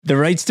The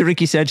Rights to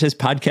Ricky Sanchez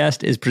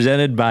podcast is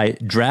presented by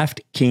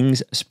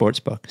DraftKings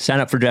Sportsbook. Sign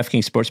up for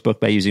DraftKings Sportsbook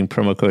by using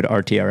promo code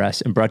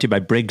RTRS, and brought to you by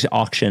Briggs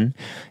Auction,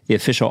 the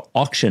official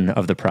auction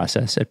of the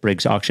process at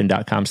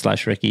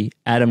briggsauction.com/Ricky.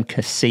 Adam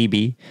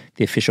Kasabi,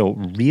 the official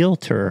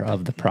realtor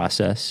of the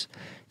process,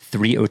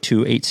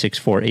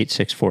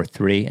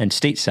 302-864-8643, and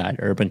Stateside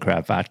Urban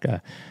Craft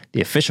Vodka,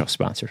 the official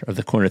sponsor of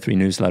the Corner 3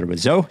 newsletter with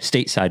Zoe,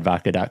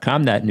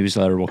 statesidevodka.com. That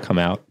newsletter will come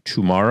out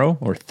tomorrow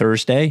or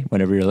Thursday,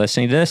 whenever you're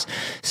listening to this.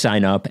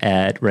 Sign up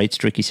at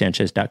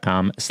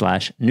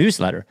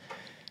rightstrickysanchez.com/newsletter.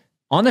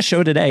 On the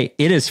show today,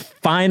 it is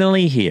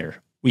finally here.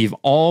 We've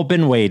all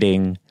been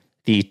waiting.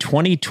 The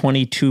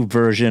 2022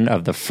 version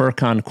of the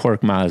Furkan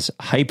Korkmaz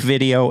hype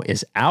video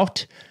is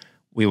out.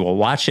 We will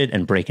watch it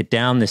and break it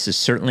down. This is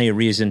certainly a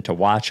reason to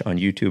watch on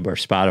YouTube or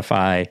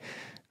Spotify.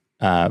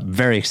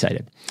 Very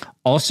excited.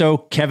 Also,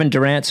 Kevin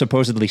Durant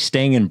supposedly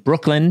staying in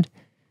Brooklyn.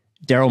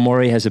 Daryl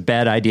Morey has a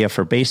bad idea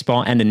for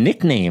baseball and a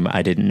nickname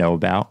I didn't know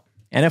about.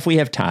 And if we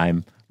have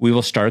time, we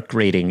will start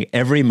grading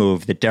every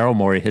move that Daryl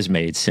Morey has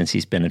made since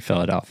he's been in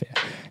Philadelphia.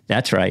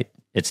 That's right.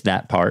 It's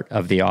that part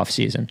of the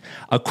offseason.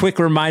 A quick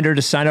reminder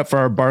to sign up for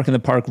our Bark in the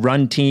Park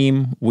run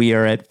team. We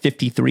are at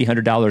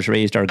 $5,300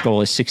 raised. Our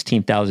goal is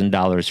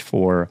 $16,000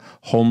 for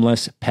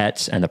homeless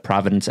pets and the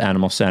Providence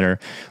Animal Center.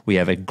 We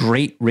have a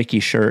great Ricky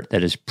shirt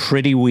that is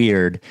pretty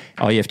weird.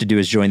 All you have to do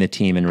is join the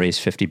team and raise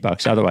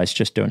 $50. Otherwise,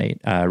 just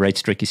donate.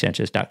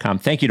 RightsToRickySanchez.com.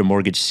 Thank you to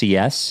Mortgage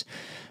CS,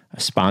 a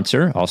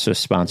sponsor, also a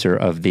sponsor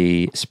of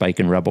the Spike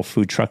and Rebel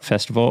Food Truck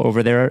Festival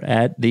over there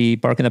at the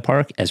Bark in the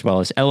Park, as well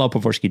as LL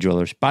Pavorsky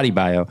Jewelers, Body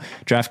Bio,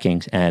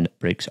 DraftKings, and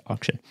Briggs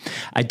Auction.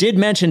 I did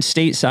mention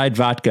Stateside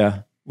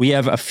Vodka. We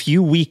have a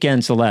few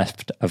weekends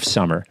left of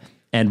summer,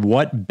 and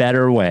what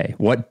better way,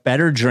 what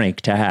better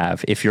drink to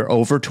have if you're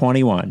over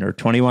 21 or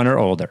 21 or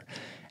older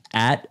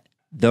at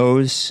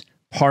those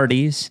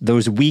parties,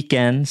 those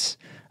weekends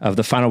of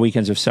the final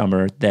weekends of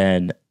summer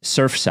than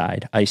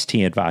Surfside iced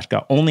tea and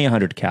vodka. Only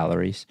 100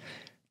 calories,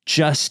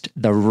 just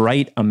the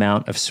right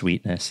amount of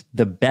sweetness,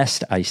 the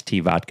best iced tea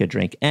vodka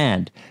drink,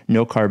 and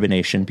no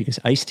carbonation, because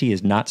iced tea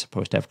is not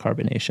supposed to have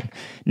carbonation.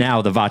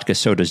 Now, the vodka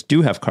sodas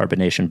do have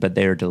carbonation, but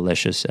they are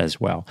delicious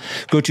as well.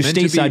 Go to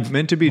Stateside.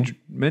 Meant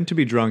to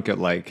be drunk at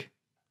like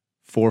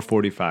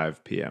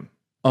 4:45 p.m.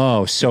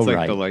 Oh, so it's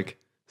like right.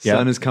 The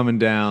sun is coming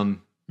down,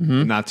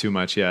 not too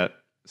much yet,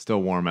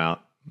 still warm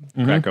out.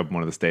 Crack open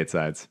one of the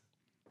Statesides.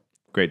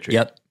 Great treat.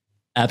 Yep,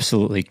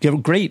 absolutely.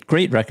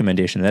 Great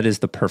recommendation. That is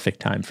the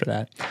perfect time for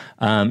that.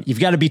 You've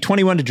got to be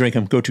 21 to drink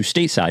them. Go to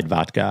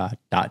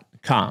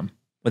statesidevodka.com.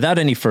 Without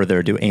any further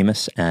ado,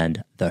 Amos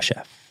and the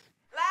chef.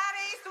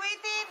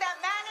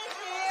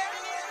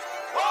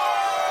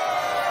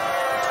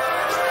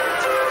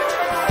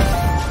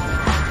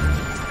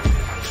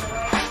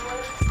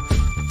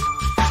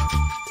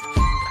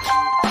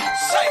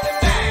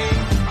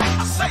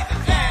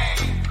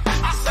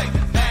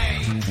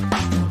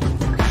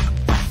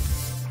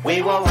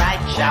 We were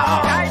right,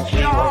 y'all. We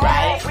were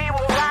right.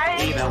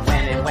 Even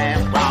when it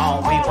went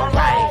wrong, we were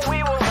right.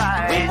 We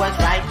was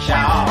right,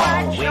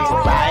 y'all. We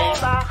were right.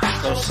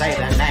 So say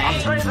the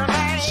name.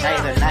 Say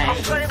the name.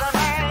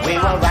 We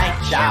were right,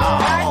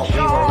 y'all. We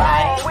were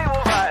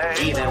right.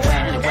 Even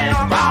when it went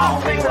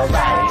wrong, we were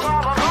right.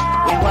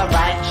 We were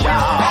right,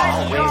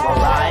 y'all. We were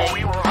right.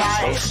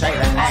 So say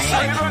the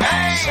name.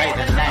 Say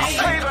the name.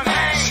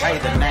 Say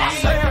the name.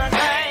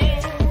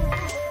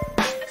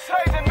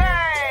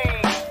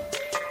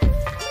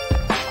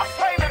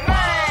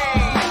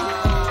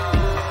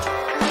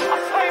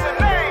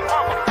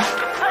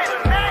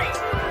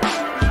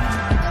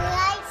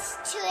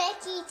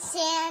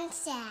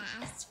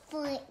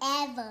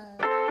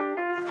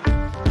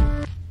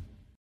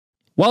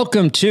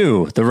 Welcome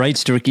to the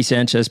Rights to Ricky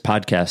Sanchez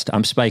podcast.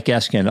 I'm Spike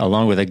Eskin,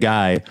 along with a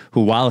guy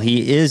who, while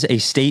he is a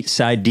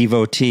stateside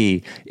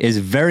devotee, is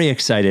very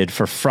excited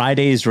for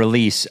Friday's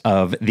release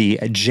of the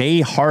J.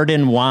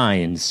 Harden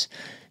wines.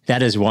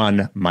 That is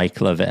one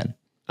Mike Levin.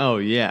 Oh,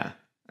 yeah.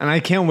 And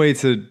I can't wait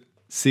to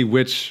see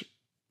which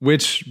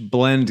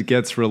blend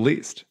gets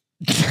released.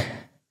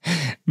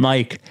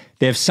 Mike,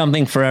 they have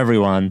something for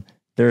everyone.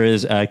 There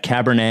is a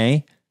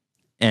Cabernet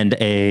and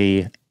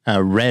a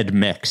red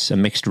mix, a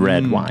mixed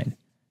red wine.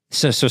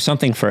 So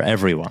something for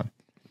everyone.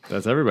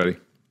 That's everybody.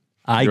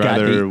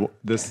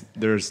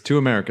 There's two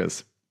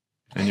Americas,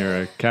 and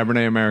you're a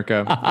Cabernet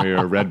America or you're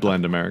a red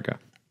blend America.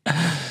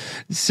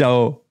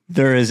 So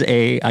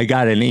I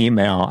got an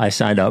email. I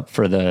signed up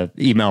for the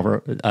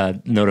email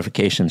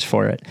notifications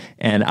for it.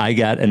 And I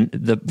got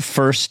the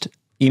first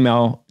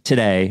email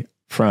today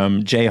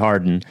from Jay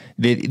Harden.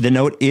 The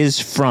note is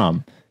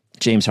from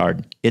James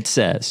Harden. It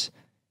says,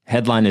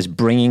 headline is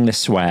Bringing the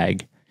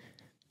Swag.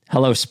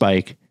 Hello,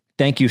 Spike.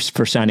 Thank you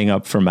for signing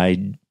up for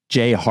my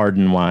J.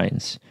 Harden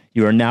wines.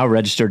 You are now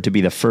registered to be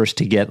the first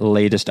to get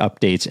latest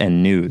updates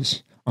and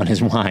news on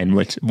his wine,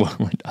 what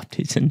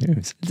updates and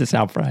news. It's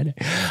out Friday.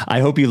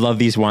 I hope you love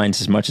these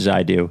wines as much as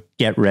I do.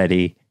 Get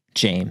ready,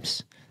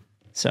 James.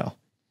 So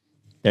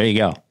there you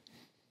go.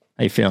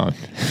 How you feeling?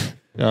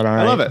 All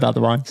right I love it. about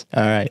the wines.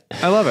 All right.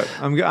 I love it.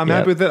 I'm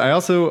happy with it. I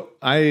also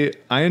I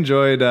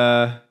enjoyed.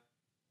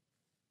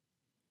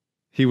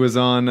 He was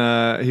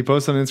on. He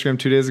posted on Instagram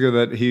 2 days ago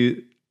that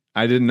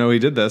I didn't know he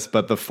did this,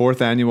 but the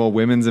 4th annual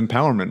Women's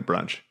Empowerment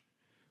Brunch,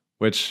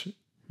 which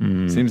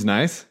seems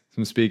nice.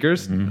 Some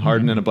speakers,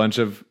 Harden and a bunch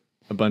of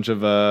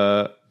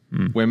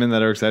women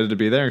that are excited to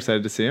be there,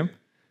 excited to see him.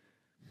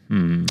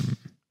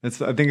 I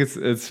think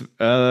it's.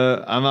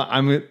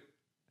 I'm.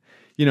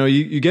 You know,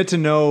 you get to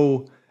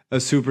know a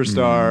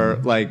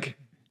superstar like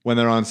when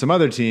they're on some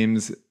other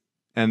teams,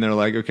 and they're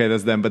like, okay,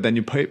 that's them. But then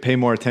you pay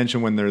more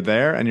attention when they're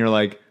there, and you're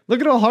like, look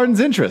at all Harden's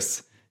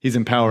interests. He's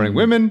empowering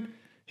women.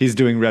 He's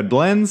doing red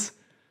blends.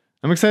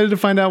 I'm excited to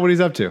find out what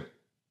he's up to.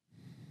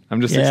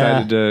 I'm just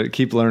excited to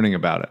keep learning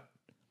about it.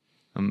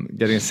 I'm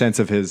getting a sense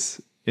of his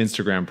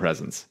Instagram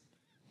presence.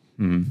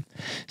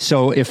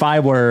 So if I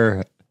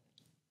were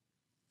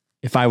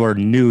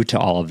new to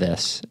all of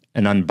this,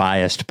 an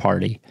unbiased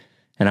party,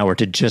 and I were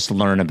to just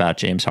learn about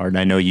James Harden,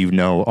 I know you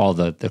know all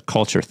the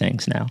culture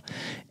things now,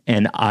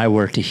 and I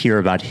were to hear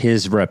about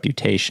his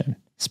reputation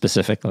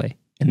specifically,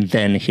 and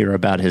then hear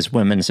about his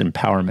women's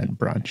empowerment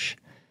brunch,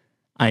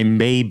 I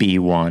may be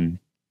one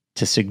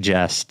to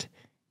suggest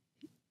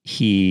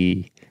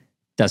he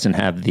doesn't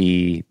have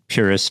the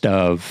purest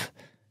of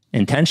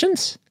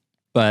intentions,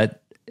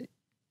 but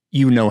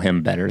you know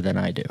him better than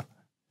I do,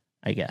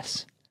 I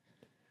guess.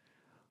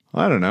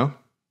 I don't know.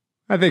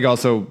 I think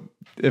also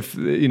if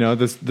you know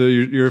this,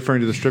 you're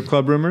referring to the strip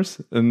club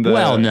rumors, and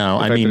well, no,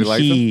 I mean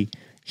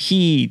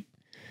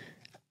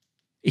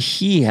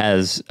he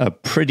has a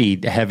pretty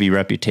heavy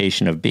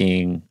reputation of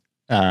being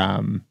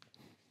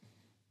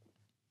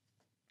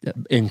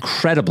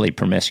incredibly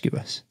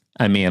promiscuous.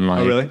 I mean,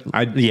 like, oh really?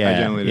 I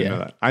generally didn't know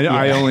that.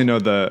 I only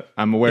know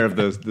I'm aware of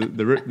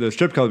the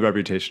strip club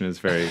reputation is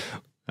very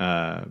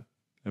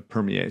it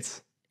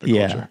permeates the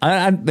culture.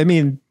 I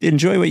mean,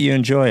 enjoy what you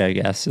enjoy, I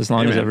guess, as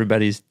long as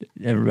everybody's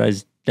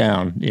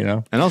down, you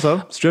know. And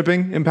also,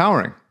 stripping,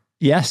 empowering.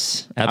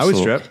 Yes,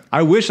 absolutely. I would strip.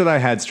 I wish that I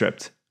had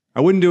stripped.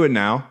 I wouldn't do it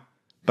now,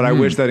 but I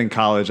wish that in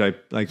college I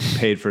like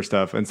paid for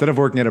stuff instead of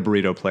working at a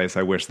burrito place.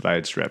 I wish that I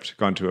had stripped,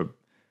 gone to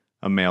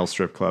a male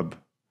strip club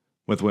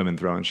with women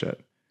throwing shit.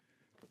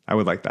 I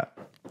would like that.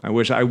 I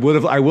wish I would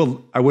have. I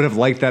would have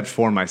liked that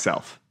for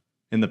myself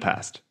in the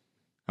past.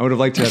 I would have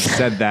liked to have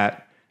said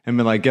that and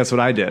been like, guess what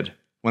I did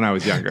when I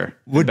was younger.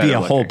 Would be a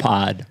whole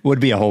podcast.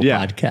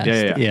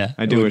 Yeah.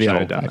 I do wish I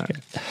had done that.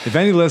 If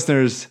any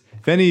listeners,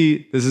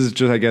 this is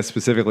just, I guess,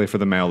 specifically for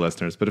the male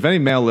listeners, but if any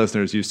male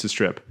listeners used to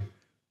strip,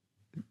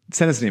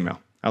 send us an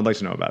email. I'd like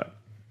to know about it.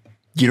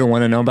 You don't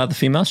want to know about the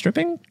female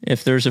stripping?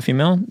 If there's a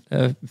female?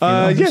 I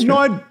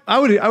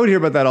would hear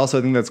about that also.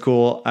 I think that's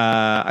cool.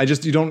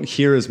 You don't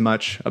hear as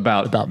much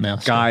about male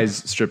guys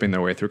stripping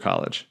their way through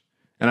college.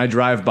 And I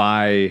drive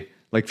by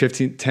like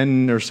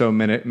 10 or so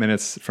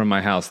minutes from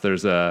my house.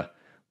 There's a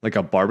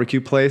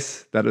barbecue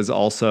place that is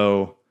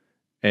also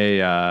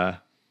a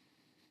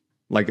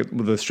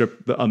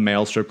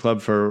male strip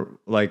club for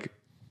like,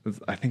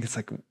 I think it's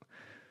like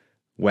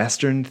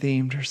Western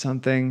themed or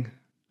something.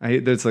 I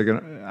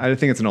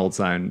think it's an old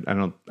sign.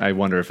 I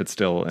wonder if it's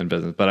still in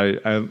business, but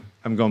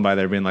I'm going by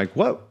there being like,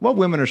 what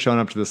women are showing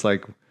up to this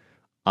like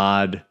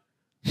odd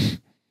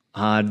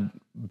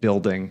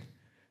building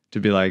to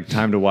be like,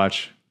 time to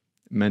watch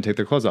men take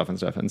their clothes off and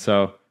stuff. And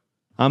so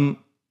I want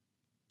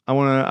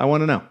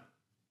to know.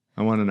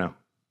 I want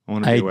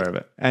to be aware of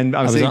it. And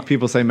I'm seeing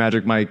people say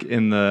Magic Mike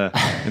in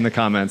the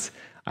comments.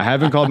 I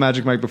haven't called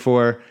Magic Mike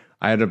before.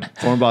 I had a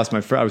former boss.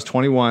 I was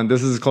 21.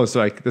 This is as close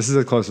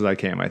as I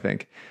came, I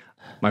think.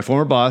 My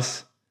former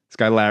boss, this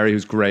guy Larry,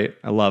 who's great.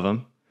 I love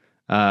him.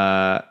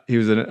 He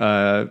was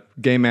a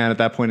gay man at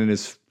that point in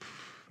his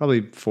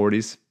probably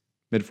 40s,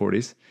 mid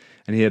 40s,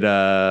 and he had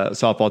a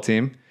softball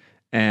team.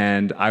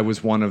 And I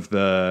was one of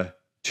the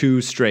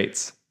 2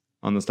 straights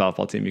on the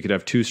softball team. You could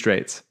have 2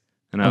 straights,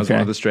 and I was one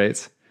of the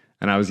straights.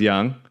 And I was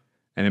young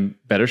and in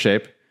better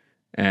shape.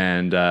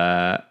 And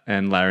Larry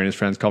and his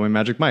friends called me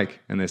Magic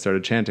Mike, and they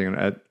started chanting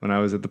when I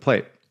was at the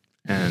plate.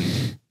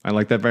 And I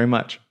liked that very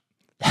much.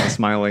 I was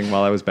smiling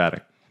while I was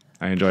batting.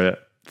 I enjoyed it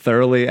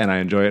thoroughly, and I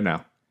enjoy it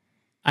now.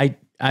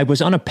 I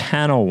was on a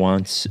panel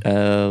once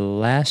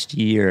last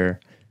year.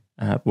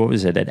 What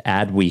was it, at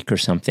Adweek or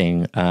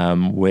something,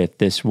 with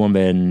this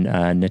woman,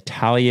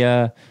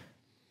 Natalia.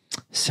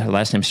 So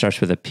last name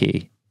starts with a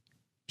P.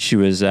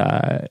 She's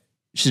a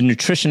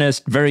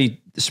nutritionist,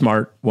 very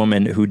smart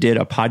woman who did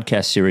a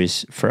podcast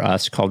series for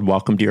us called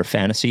Welcome to Your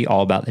Fantasy,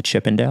 all about the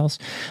Chippendales,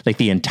 like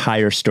the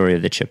entire story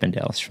of the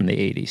Chippendales from the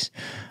 80s.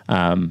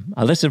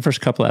 I listened to the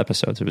first couple of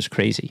episodes. It was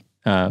crazy.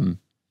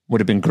 Would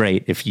have been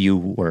great if you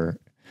were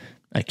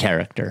a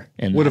character.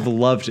 Would have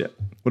loved it.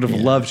 Would have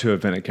loved to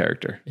have been a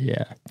character.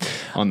 Yeah.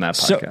 On that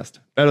podcast.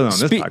 Better than on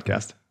this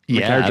podcast. I'm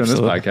a character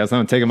absolutely. on this podcast. I'm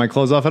not taking my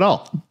clothes off at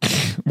all.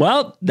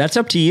 Well, that's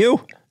up to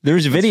you.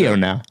 There's video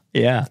now.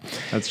 Yeah.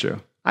 That's true.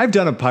 I've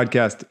done a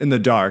podcast in the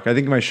dark. I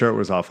think my shirt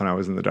was off when I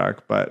was in the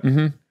dark, but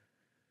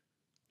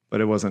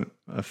it wasn't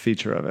a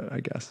feature of it, I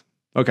guess.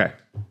 Okay.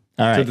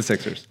 All right. To the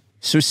Sixers.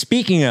 So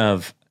speaking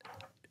of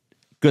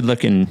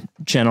good-looking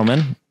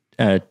gentlemen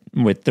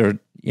with their,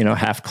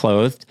 half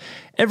clothed.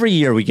 Every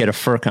year we get a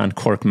Furkan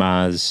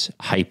Korkmaz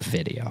hype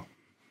video,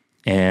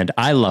 and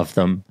I love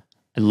them.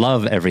 I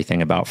love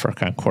everything about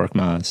Furkan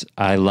Korkmaz.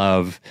 I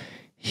love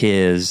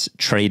his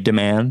trade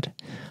demand.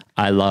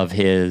 I love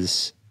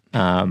his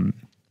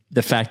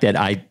the fact that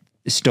I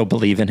still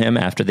believe in him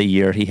after the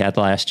year he had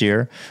last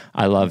year.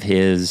 I love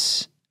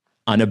his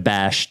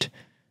unabashed,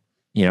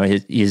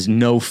 his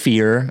no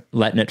fear,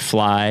 letting it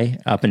fly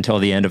up until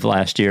the end of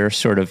last year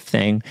sort of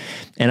thing.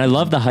 And I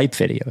love the hype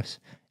videos.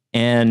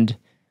 And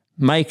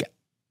Mike,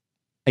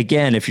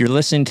 again, if you're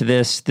listening to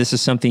this is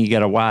something you got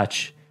to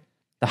watch.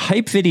 The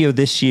hype video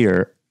this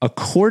year,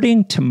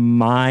 according to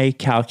my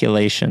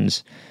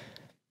calculations,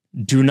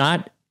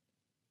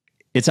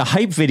 it's a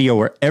hype video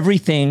where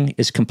everything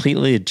is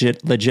completely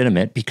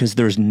legitimate because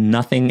there's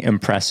nothing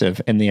impressive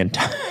in the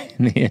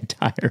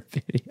entire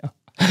video.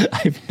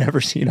 I've never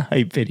seen a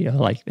hype video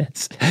like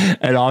this,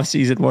 an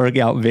off-season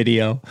workout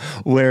video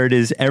where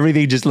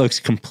everything just looks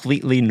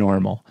completely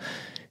normal.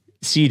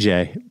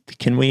 CJ,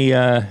 can we,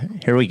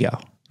 here we go.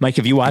 Mike,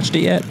 have you watched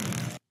it yet?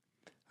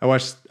 I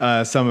watched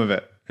some of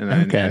it, and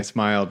I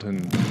smiled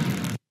and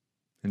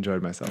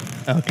enjoyed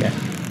myself. Okay.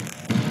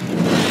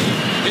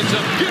 It's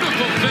a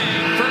beautiful thing.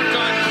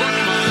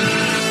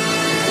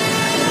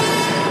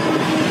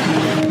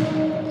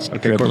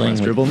 Okay,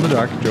 Korkmaz, dribble in the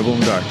dark,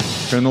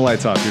 Turn the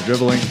lights off. You're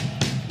dribbling.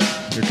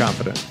 You're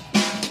confident.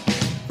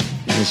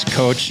 His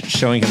coach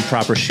showing him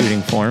proper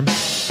shooting form.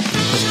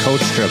 His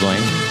coach dribbling.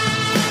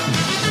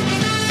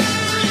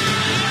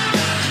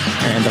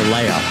 And a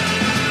layup.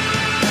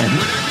 And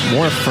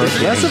more first.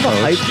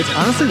 It's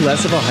honestly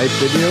less of a hype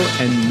video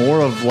and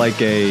more of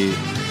like a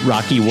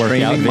Rocky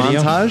workout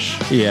video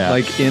montage. Yeah.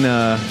 Like in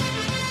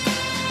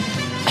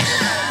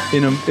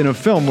a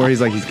film where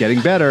he's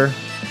getting better.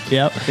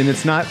 Yep. And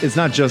it's not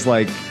just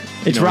like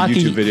it's Rocky. A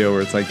YouTube video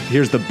where it's like,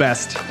 here's the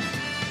best,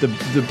 the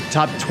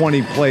top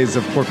 20 plays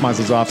of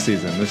Korkmaz's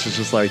offseason. It's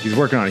just like he's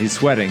working on it. He's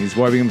sweating. He's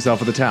wiping himself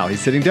with a towel. He's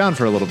sitting down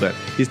for a little bit.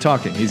 He's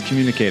talking. He's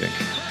communicating.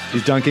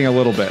 He's dunking a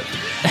little bit.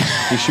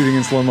 He's shooting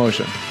in slow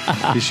motion.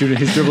 He's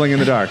dribbling in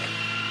the dark.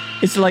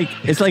 It's like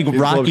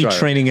Rocky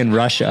training in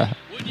Russia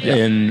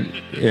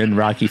in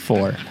Rocky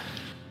 4.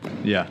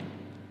 Yeah.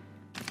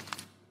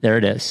 There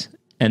it is.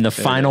 And the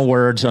final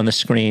words on the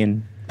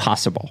screen,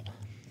 possible.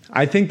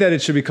 I think that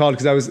it should be called,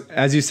 because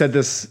as you said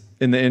this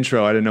in the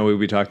intro, I didn't know we would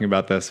be talking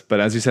about this, but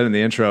as you said in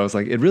the intro, I was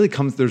like, it really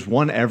there's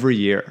one every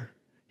year.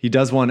 He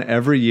does one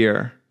every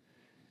year.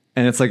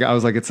 And it's like, I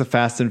was like, it's a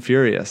Fast and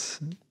Furious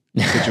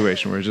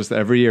situation where just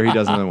every year he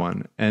does another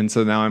one. And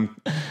so now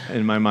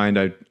in my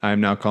mind,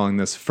 I'm now calling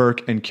this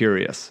Furk and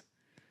Curious.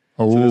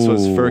 Oh. So this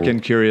was Furk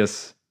and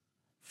Curious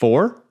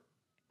 4?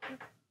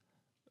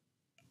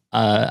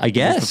 I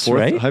guess, the 4th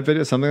right? Hype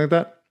video, something like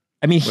that?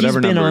 I mean,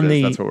 whatever number it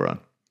is, that's what we're on.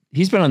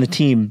 He's been on the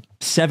team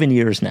 7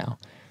 years now.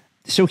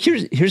 So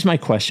here's my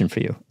question for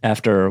you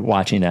after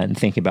watching that and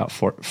thinking about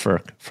Furk for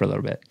a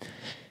little bit.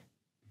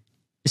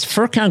 Is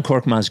Furkan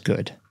Korkmaz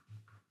good?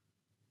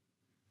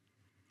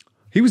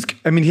 He was,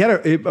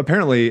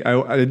 apparently,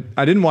 I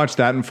didn't watch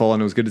that in full,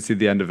 and it was good to see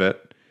the end of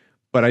it.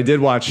 But I did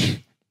watch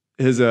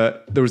there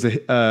was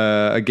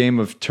a game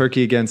of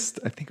Turkey against,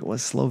 I think it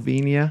was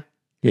Slovenia.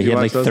 Yeah, he had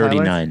like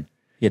 39. Highlights?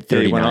 He had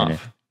 39. Yeah, he went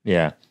off.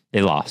 Yeah,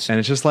 they lost. And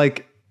it's just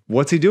like,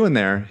 what's he doing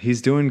there?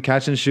 He's doing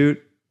catch and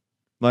shoot,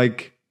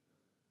 like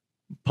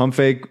pump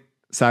fake,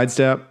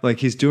 sidestep. Like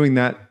he's doing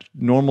that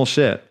normal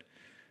shit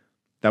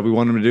that we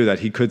want him to do, that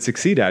he could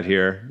succeed at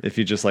here if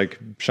he just like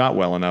shot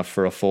well enough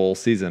for a full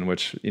season,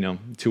 which,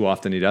 too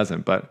often he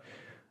doesn't. But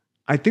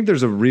I think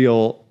there's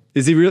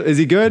is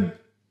he good?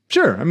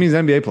 Sure. I mean, he's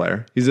an NBA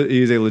player. He's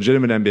a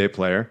legitimate NBA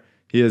player.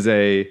 He is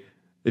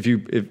if you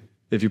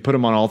put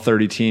him on all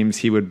 30 teams,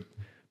 he would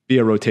be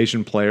a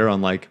rotation player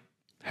on like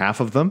half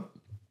of them.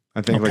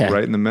 I think like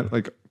right in the middle,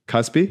 like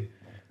cuspy.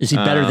 Is he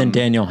better than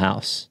Daniel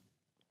House?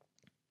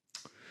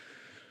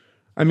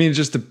 I mean, it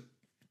just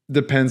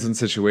depends on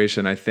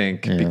situation, I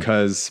think,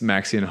 because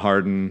Maxey and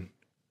Harden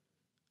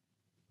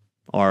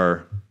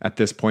are at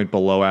this point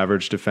below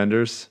average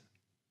defenders,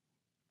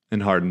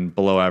 and Harden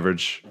below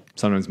average,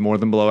 sometimes more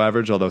than below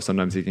average, although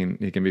sometimes he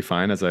can be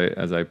fine, as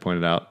I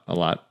pointed out a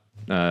lot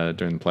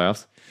during the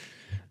playoffs.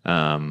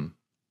 And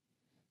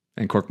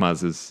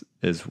Korkmaz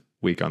is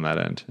weak on that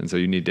end, and so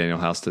you need Daniel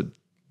House to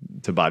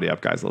body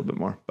up guys a little bit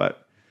more.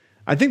 But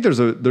I think there's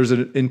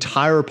an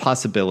entire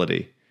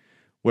possibility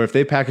where if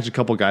they package a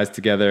couple guys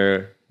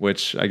together,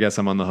 which I guess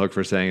I'm on the hook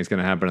for saying is going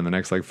to happen in the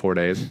next like 4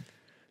 days,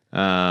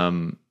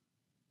 that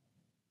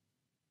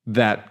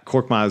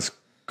Korkmaz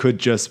could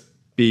just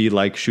be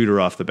like shooter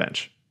off the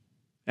bench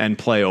and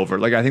play over.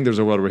 Like I think there's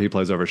a world where he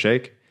plays over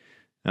Shake.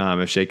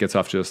 If Shake gets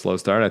off to a slow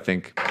start, I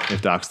think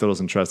if Doc still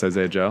doesn't trust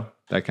Isaiah Joe,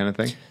 that kind of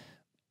thing,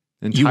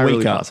 entirely you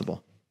wake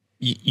possible.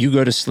 You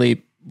go to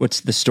sleep.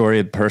 What's the story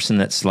of a person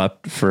that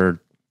slept for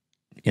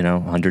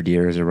 100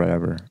 years or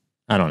whatever?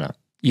 I don't know.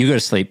 You go to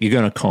sleep, you go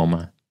in a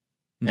coma,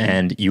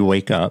 and you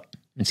wake up.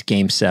 It's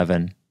Game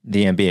 7,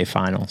 the NBA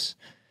Finals,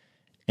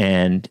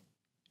 and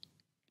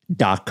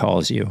Doc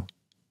calls you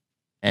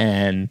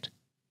and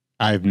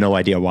I have no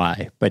idea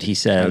why, but he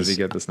says... How did he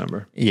get this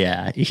number?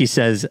 Yeah, he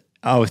says,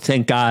 "Oh,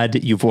 thank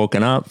God you've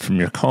woken up from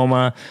your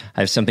coma.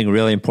 I have something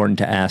really important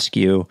to ask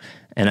you,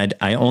 and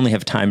I only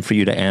have time for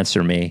you to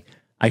answer me.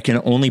 I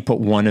can only put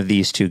one of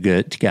these two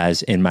good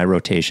guys in my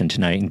rotation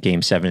tonight in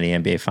Game 7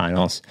 of the NBA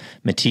Finals,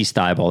 Matisse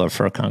Thybulle or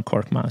Furkan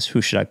Korkmaz.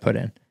 Who should I put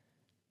in?"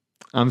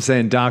 I'm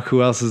saying, Doc,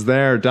 who else is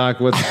there? Doc,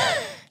 what's...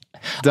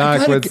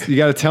 Doc, you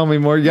got to tell me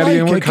more. You got to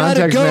give me more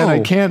context, man. I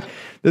can't...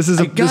 This is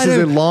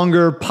a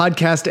longer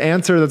podcast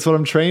answer. That's what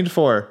I'm trained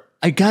for.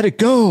 I got to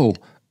go.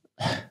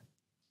 I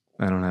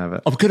don't have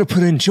it. I'm going to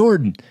put in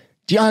Jordan,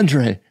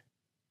 DeAndre.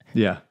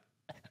 Yeah.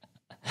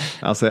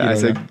 I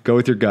say, go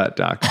with your gut,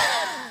 Doc.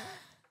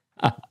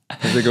 I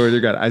say, go with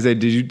your gut. I say,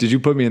 did you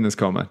put me in this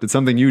coma? Did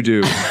something you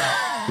do?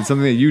 Did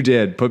something that you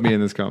did put me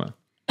in this coma?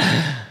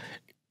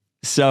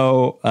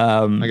 So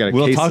I got a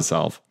case to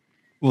solve.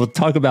 We'll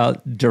talk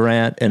about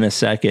Durant in a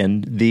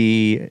second.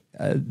 The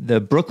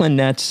Brooklyn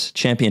Nets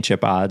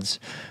championship odds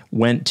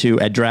went to,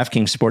 at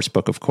DraftKings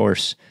Sportsbook, of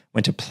course,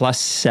 went to plus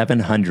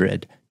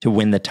 700 to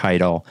win the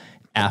title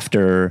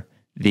after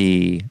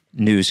the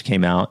news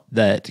came out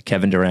that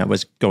Kevin Durant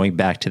was going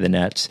back to the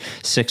Nets.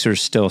 Sixers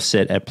still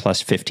sit at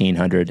plus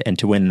 1,500. And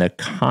to win the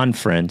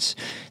conference,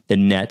 the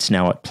Nets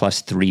now at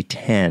plus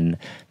 310,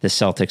 the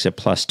Celtics at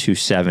plus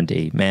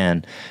 270.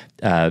 Man,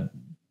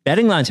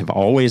 betting lines have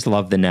always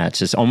loved the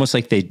Nets. It's almost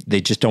like they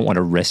just don't want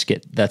to risk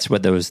it. That's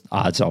what those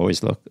odds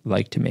always look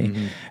like to me.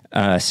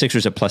 Mm-hmm.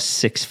 Sixers at plus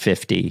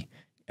 650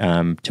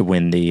 to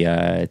win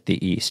the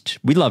East.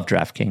 We love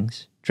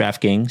DraftKings.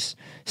 DraftKings,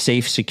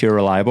 safe, secure,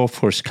 reliable. Of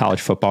course,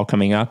 college football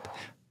coming up,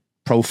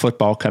 pro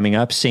football coming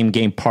up. Same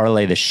game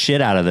parlay the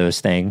shit out of those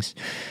things.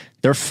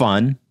 They're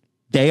fun.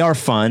 They are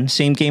fun.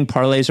 Same game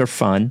parlays are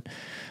fun.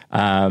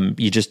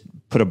 You just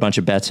put a bunch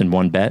of bets in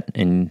one bet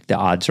and the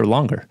odds are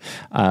longer.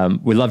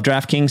 We love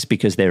DraftKings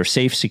because they're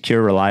safe,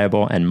 secure,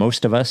 reliable, and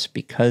most of all,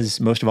 because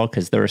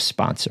they're a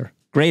sponsor.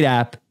 Great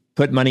app.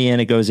 Put money in,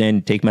 it goes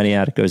in. Take money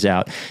out, it goes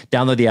out.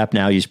 Download the app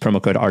now. Use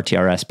promo code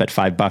RTRS. Bet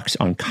 $5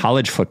 on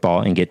college football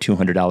and get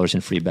 $200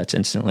 in free bets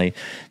instantly.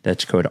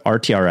 That's code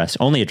RTRS.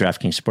 Only at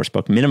DraftKings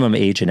Sportsbook. Minimum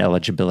age and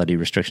eligibility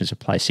restrictions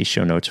apply. See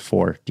show notes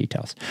for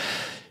details.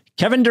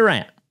 Kevin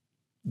Durant.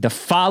 The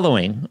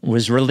following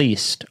was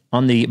released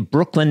on the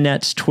Brooklyn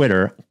Nets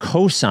Twitter,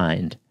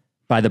 co-signed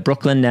by the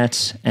Brooklyn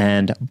Nets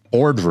and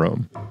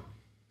Boardroom.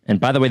 And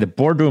by the way, the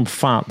Boardroom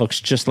font looks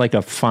just like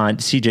a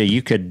font. CJ,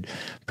 you could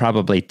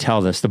probably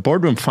tell this. The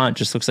Boardroom font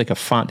just looks like a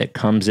font that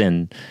comes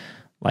in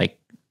like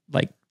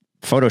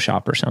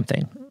Photoshop or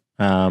something,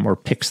 or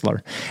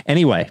Pixlr.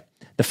 Anyway,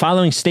 the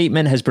following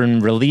statement has been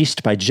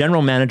released by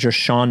General Manager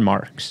Sean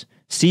Marks.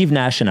 Steve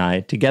Nash and I,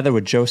 together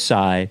with Joe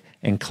Tsai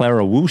and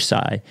Clara Wu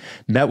Tsai,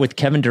 met with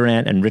Kevin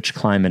Durant and Rich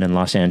Kleiman in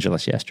Los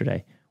Angeles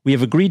yesterday. We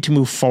have agreed to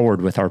move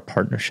forward with our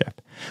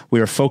partnership.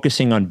 We are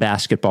focusing on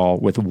basketball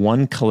with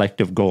one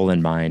collective goal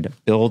in mind: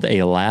 build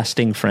a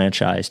lasting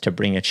franchise to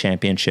bring a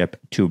championship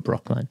to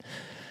Brooklyn.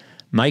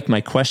 Mike,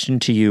 my question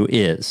to you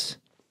is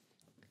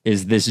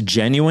this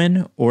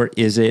genuine or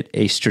is it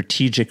a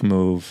strategic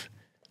move?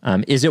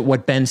 Is it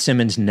what Ben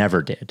Simmons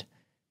never did?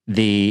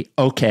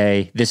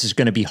 Okay, this is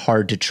going to be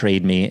hard to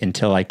trade me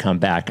until I come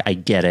back. I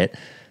get it.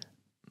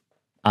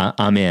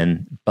 I'm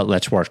in, but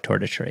let's work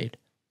toward a trade.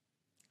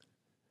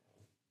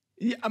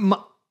 Yeah,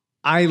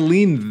 I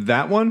lean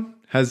that one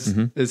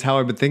is how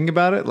I've been thinking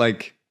about it.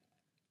 Like,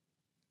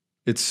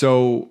 it's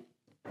so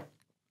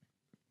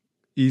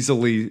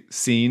easily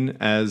seen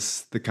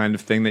as the kind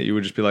of thing that you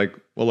would just be like,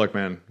 well, look,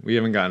 man, we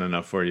haven't gotten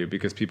enough for you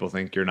because people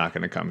think you're not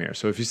going to come here.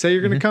 So if you say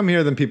you're going to come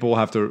here, then people will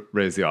have to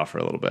raise the offer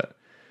a little bit,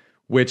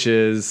 which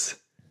is,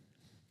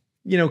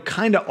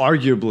 kind of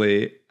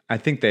arguably, I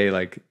think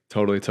they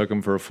totally took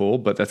him for a fool,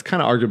 but that's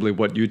kind of arguably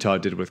what Utah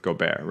did with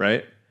Gobert,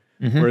 right?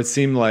 Mm-hmm. Where it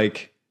seemed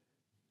like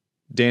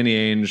Danny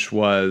Ainge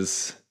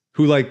was,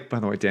 by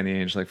the way, Danny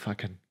Ainge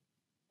fucking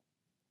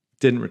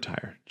didn't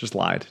retire, just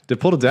lied. They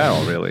pulled a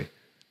Daryl, really.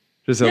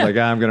 Just said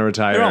I'm going to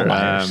retire. They're all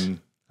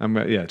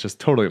liars. Just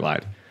totally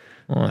lied.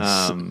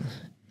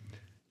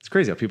 It's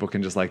crazy how people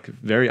can just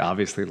very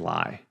obviously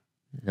lie.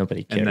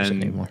 Nobody cares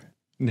anymore.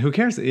 Who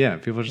cares? Yeah,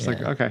 people are just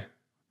okay.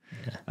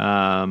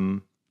 Yeah.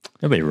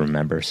 Nobody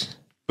remembers.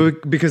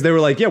 Because they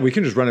were like, yeah, we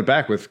can just run it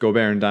back with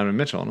Gobert and Donovan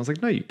Mitchell. And I was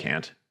like, no, you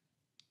can't.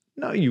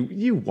 No,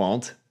 you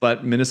won't.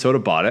 But Minnesota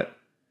bought it.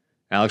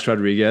 Alex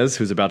Rodriguez,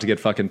 who's about to get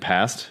fucking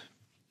passed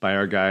by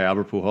our guy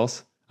Albert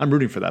Pujols. I'm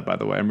rooting for that, by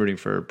the way. I'm rooting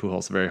for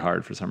Pujols very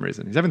hard for some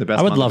reason. He's having the best.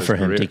 I would love for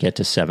him to get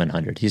to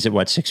 700. He's at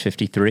what,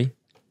 653?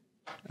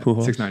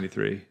 Pujols?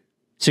 693.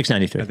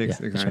 693. I think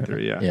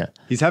 693. Yeah. Yeah.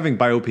 He's having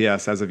by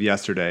OPS as of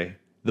yesterday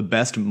the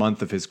best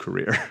month of his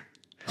career.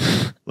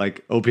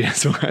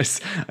 OPS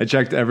wise, I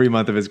checked every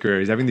month of his career.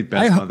 He's having the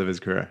best month of his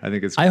career.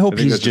 I hope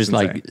he's just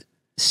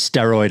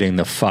steroiding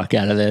the fuck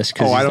out of this.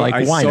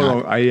 Why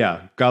not?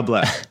 Yeah. God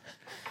bless.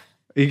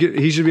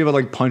 He should be able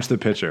to punch the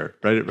pitcher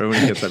right when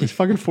he gets up. He's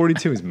fucking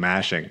 42. He's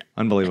mashing.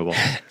 Unbelievable.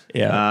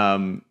 Yeah.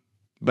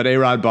 But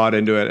A-Rod bought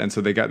into it, and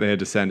so they had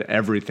to send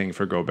everything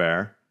for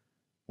Gobert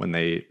when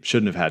they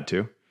shouldn't have had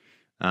to.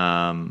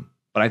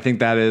 But I think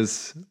that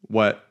is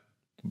what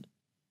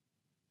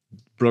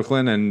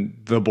Brooklyn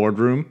and the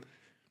boardroom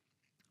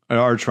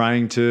are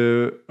trying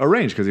to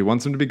arrange, because he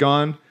wants him to be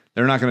gone.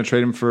 They're not going to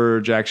trade him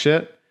for jack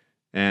shit,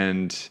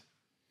 and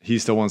he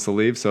still wants to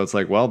leave. So it's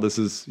like, well, this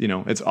is,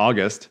 it's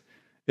August.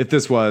 If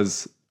this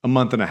was a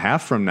month and a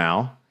half from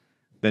now,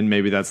 then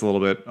maybe that's a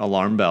little bit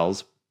alarm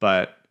bells.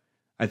 But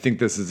I think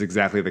this is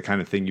exactly the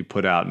kind of thing you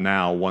put out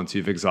now once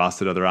you've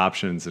exhausted other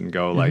options and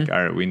go like,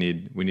 all right, we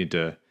need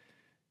to,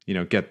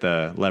 get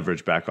the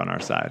leverage back on our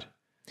side.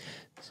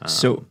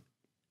 So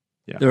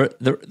there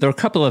are a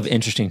couple of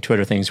interesting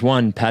Twitter things.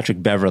 One,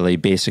 Patrick Beverley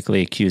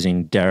basically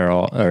accusing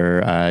Daryl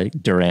or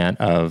Durant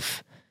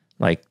of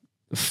like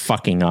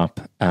fucking up,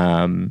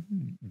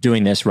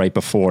 doing this right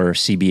before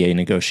CBA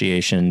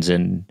negotiations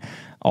and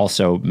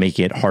also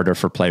making it harder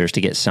for players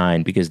to get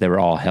signed because they were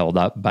all held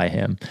up by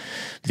him.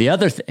 The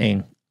other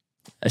thing,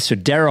 so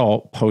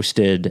Daryl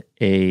posted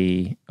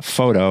a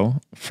photo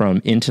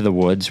from Into the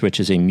Woods, which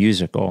is a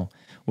musical,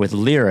 with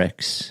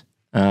lyrics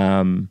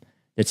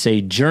that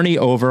say, "Journey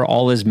over,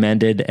 all is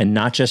mended, and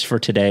not just for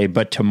today,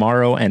 but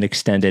tomorrow and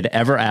extended,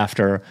 ever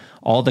after.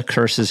 All the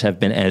curses have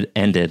been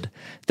ended.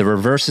 The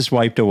reverse is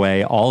wiped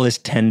away. All is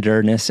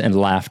tenderness and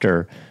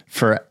laughter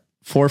for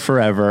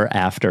forever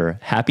after.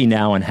 Happy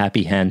now and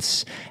happy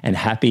hence, and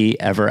happy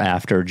ever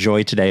after.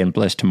 Joy today and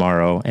bliss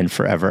tomorrow and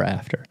forever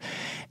after."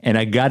 And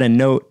I got a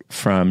note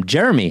from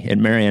Jeremy at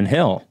Marion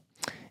Hill,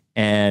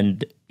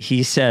 and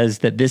he says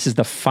that this is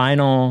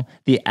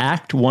the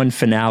Act 1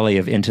 finale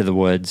of Into the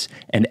Woods,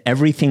 and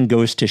everything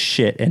goes to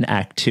shit in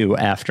Act 2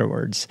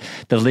 afterwards.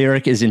 The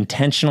lyric is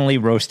intentionally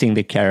roasting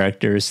the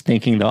characters,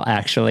 thinking they'll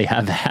actually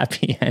have a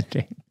happy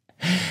ending.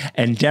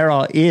 And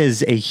Daryl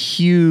is a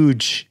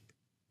huge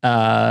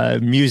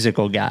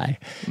musical guy.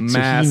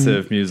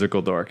 Massive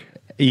musical dork.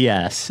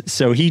 Yes.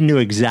 So he knew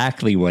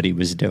exactly what he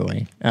was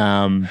doing.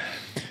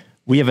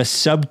 We have a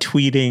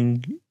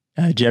subtweeting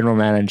general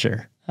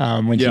manager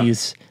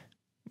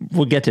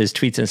we'll get to his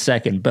tweets in a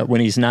second, but when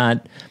he's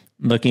not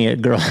looking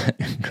at girls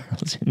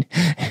in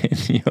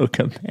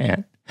yoga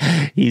pants,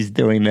 he's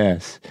doing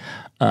this.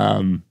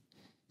 Well,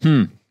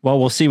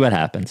 we'll see what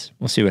happens.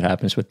 We'll see what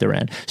happens with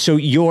Durant. So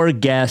your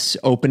guess,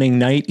 opening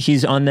night,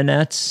 he's on the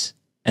Nets,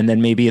 and then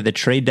maybe at the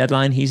trade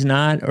deadline he's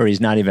not, or he's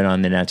not even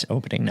on the Nets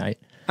opening night?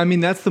 I mean,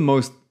 that's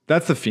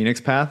the Phoenix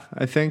path,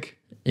 I think.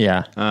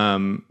 Yeah.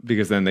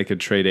 Because then they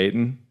could trade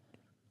Ayton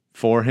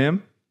for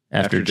him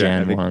after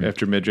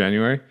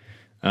mid-January.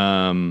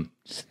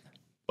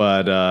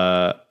 But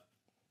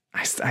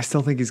I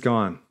still think he's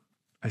gone.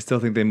 I still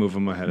think they move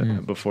him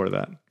ahead before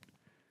that.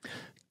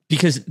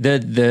 Because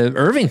the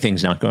Irving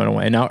thing's not going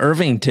away. Now,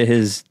 Irving, to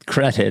his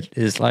credit,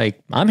 is like,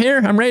 I'm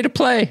here. I'm ready to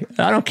play.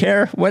 I don't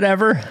care.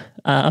 Whatever.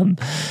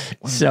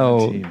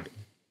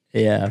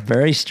 Yeah,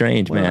 very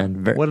strange,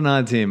 man. What an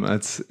odd team.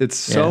 It's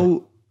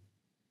so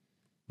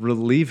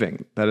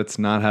relieving that it's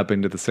not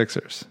happening to the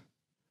Sixers.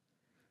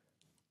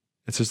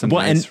 It's just a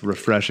nice,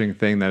 refreshing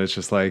thing that it's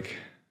just like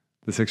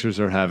the Sixers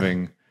are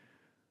having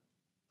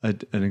an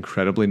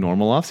incredibly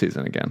normal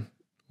offseason again.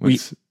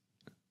 Which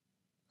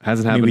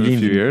hasn't happened in a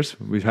few years.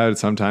 We've had it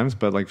sometimes,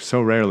 but like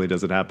so rarely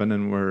does it happen.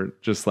 And we're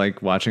just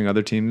like watching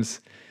other teams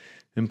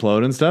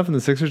implode and stuff. And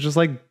the Sixers just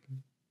like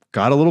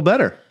got a little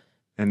better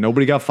and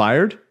nobody got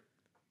fired.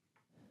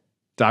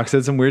 Doc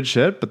said some weird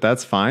shit, but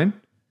that's fine.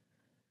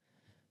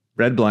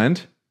 Red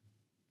blend.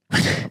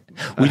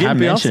 We didn't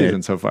mention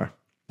it so far.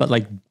 But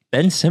like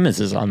Ben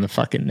Simmons is on the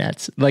fucking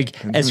Nets.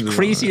 Like as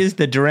crazy as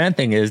the Durant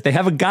thing is, they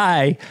have a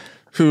guy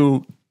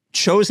who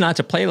chose not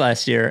to play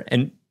last year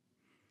and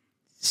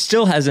we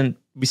still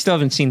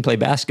haven't seen play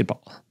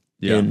basketball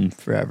in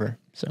forever.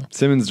 So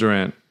Simmons,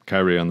 Durant,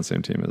 Kyrie on the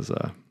same team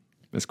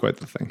is quite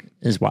the thing.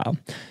 Is wild.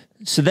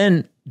 So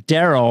then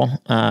Daryl,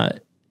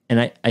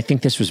 and I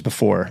think this was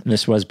before.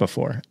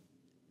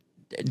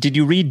 Did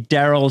you read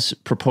Daryl's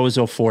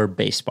proposal for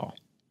baseball?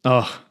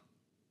 Oh,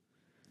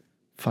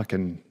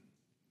 fucking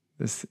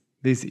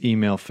these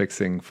email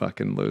fixing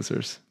fucking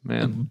losers,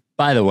 man.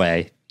 By the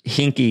way,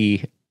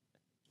 Hinkie.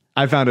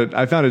 I found it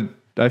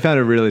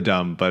really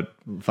dumb, but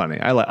funny.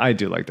 I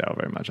do like Daryl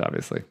very much,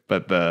 obviously,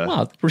 but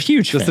we're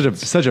huge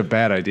fans. Such a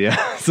bad idea,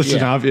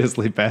 an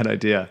obviously bad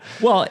idea.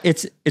 Well,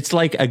 it's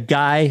like a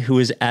guy who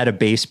is at a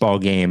baseball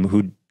game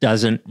who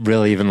doesn't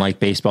really even like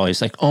baseball.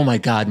 He's like, oh my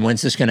God,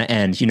 when's this going to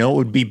end? You know, it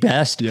would be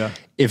best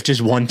if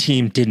just one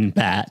team didn't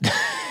bat.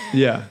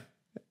 Yeah.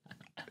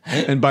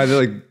 And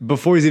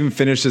before he's even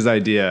finished his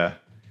idea,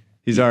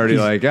 he's already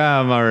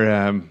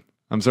I'm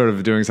sort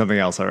of doing something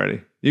else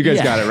already. You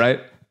guys got it, right?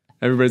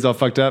 Everybody's all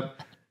fucked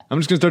up. I'm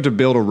just going to start to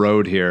build a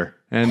road here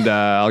and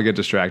I'll get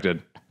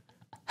distracted.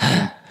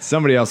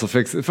 Somebody else will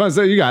fix it.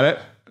 So you got it.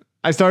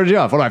 I started you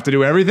off. What do I have to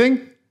do?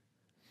 Everything?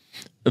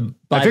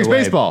 I fix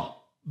baseball.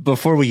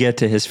 Before we get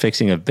to his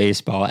fixing of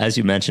baseball, as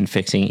you mentioned,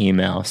 fixing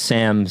email,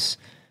 Sam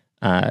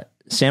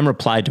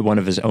replied to one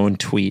of his own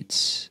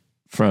tweets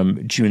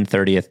from June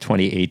 30th,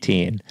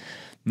 2018.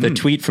 The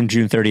tweet from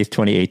June 30th,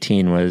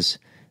 2018 was,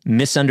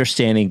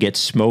 Misunderstanding gets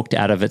smoked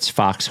out of its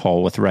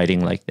foxhole with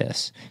writing like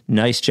this.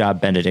 Nice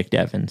job, Benedict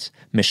Evans.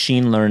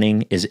 Machine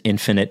learning is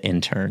infinite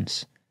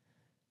interns.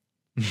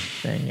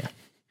 There you go.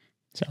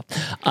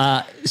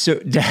 So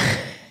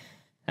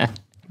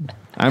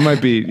I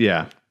might be,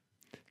 yeah.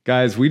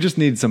 Guys, we just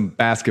need some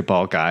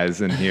basketball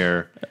guys in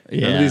here.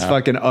 None of these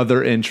fucking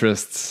other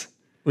interests.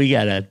 We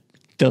got to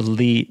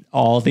delete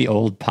all the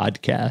old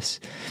podcasts.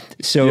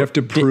 So you have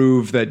to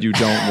prove that you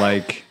don't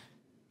like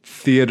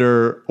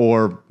theater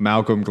or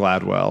Malcolm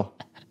Gladwell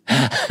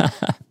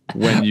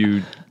when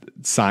you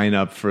sign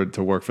up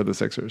to work for the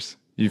Sixers.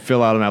 You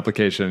fill out an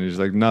application and you're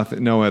just like,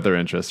 nothing, no other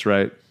interests,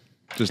 right?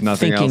 Just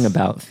nothing thinking else.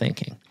 About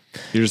thinking.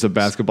 You're just a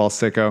basketball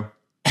sicko.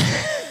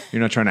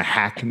 You're not trying to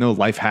hack. No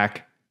life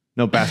hack.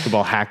 No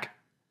basketball hack.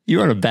 You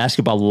want a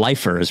basketball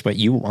lifer is what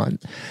you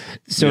want.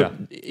 So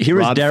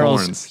here is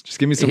Daryl's. Thorns. Just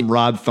give me some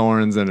Rod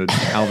Thorns and an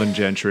Alvin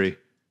Gentry.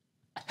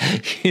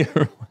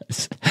 Here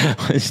was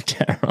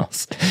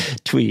Daryl's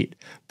tweet.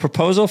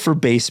 Proposal for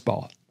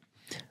baseball.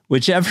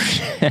 Whichever.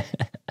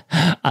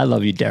 I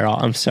love you,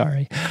 Daryl. I'm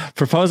sorry.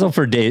 Proposal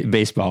for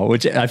baseball,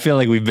 which I feel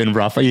like we've been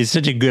rough. It's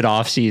such a good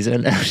off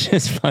season.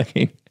 Just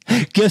fucking.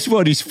 Guess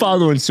what? He's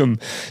following some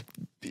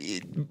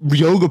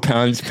yoga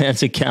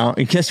pants account.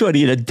 And guess what?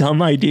 He had a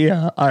dumb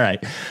idea. All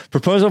right.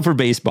 Proposal for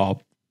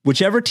baseball.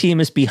 Whichever team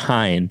is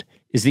behind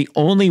is the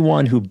only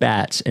one who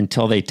bats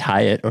until they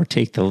tie it or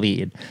take the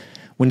lead.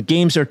 When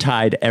games are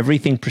tied,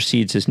 everything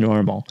proceeds as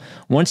normal.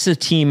 Once the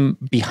team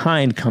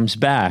behind comes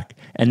back,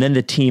 and then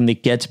the team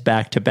that gets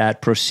back to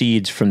bat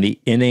proceeds from the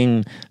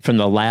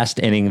last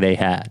inning they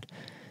had.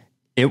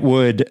 It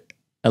would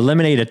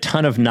eliminate a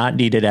ton of not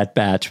needed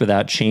at-bats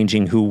without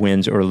changing who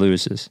wins or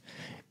loses.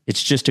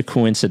 It's just a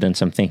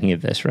coincidence I'm thinking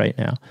of this right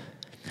now.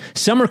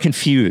 Some are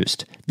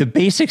confused. The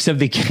basics of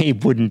the game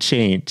wouldn't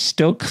change.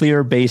 Still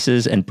clear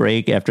bases and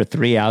break after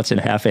 3 outs in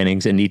half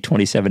innings and need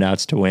 27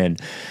 outs to win.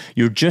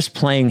 You're just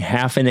playing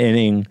half an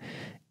inning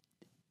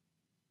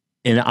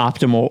in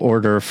optimal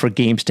order for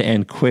games to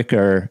end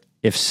quicker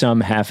if some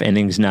half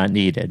innings not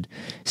needed.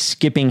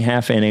 Skipping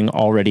half inning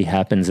already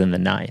happens in the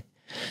ninth.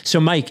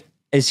 So, Mike,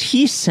 is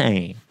he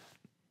saying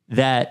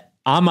that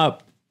I'm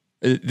up,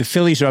 the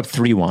Phillies are up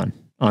 3-1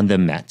 on the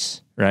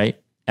Mets, right?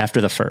 After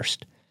the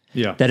first.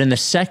 Yeah. That in the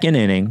second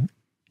inning,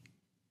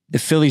 the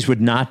Phillies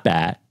would not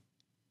bat,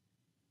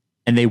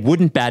 and they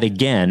wouldn't bat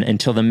again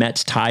until the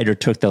Mets tied or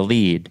took the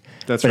lead.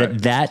 That's but right.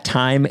 At that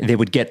time, they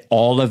would get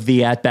all of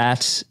the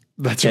at-bats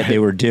that they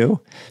were due.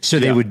 So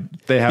they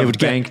would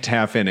banked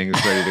half innings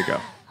ready to go.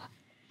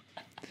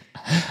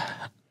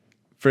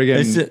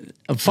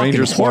 Friggin'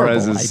 Ranger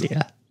Suarez's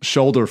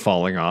shoulder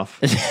falling off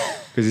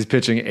because he's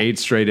pitching 8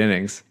 straight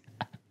innings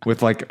with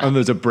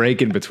there's a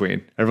break in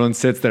between. Everyone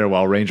sits there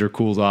while Ranger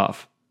cools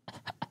off.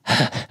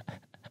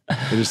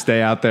 They just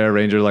stay out there.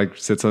 Ranger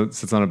sits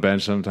on a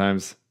bench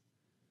sometimes.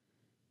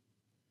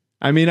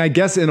 I mean, I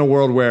guess in a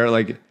world where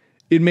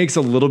it makes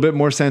a little bit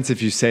more sense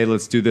if you say,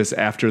 let's do this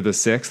after the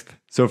 6th.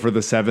 So for the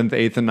 7th,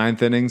 8th, and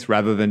 9th innings,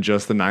 rather than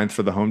just the 9th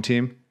for the home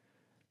team.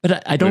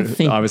 But I don't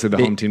think obviously the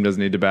home team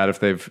doesn't need to bat if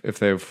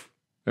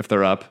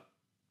they're up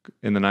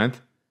in the 9th.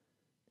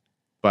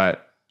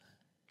 But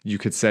you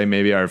could say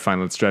maybe, all right, fine,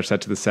 let's stretch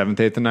that to the 7th,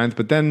 8th, and 9th.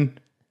 But then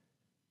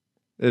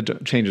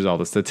it changes all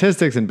the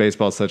statistics, and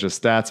baseball is such a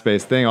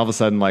stats-based thing. All of a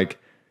sudden,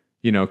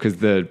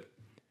 because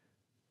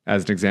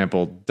as an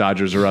example,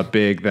 Dodgers are up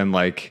big, then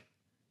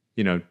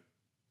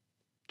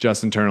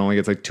Justin Turner only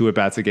gets 2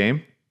 at-bats a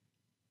game.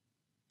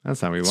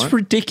 That's not what we want. It's a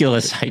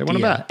ridiculous idea. They want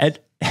to bat.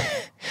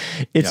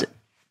 It's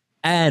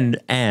and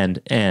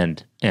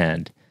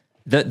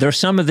there's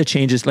some of the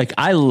changes.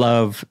 I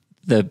love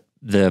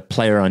the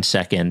player on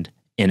second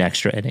in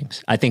extra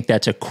innings. I think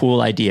that's a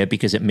cool idea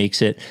because it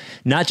makes it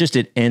not just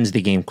it ends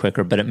the game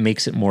quicker, but it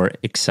makes it more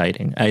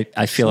exciting.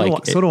 I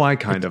feel so do I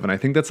kind of, and I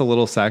think that's a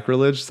little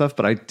sacrilege stuff,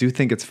 but I do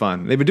think it's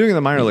fun. They've been doing it in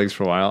the minor leagues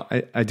for a while.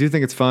 I do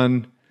think it's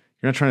fun.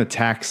 You're not trying to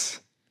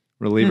tax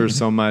relievers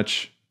so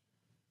much.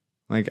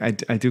 I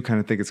do kind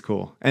of think it's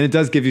cool, and it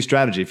does give you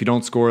strategy. If you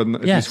don't score,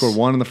 if you score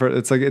 1 in the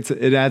first,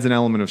 it adds an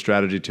element of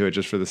strategy to it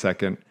just for the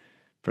second,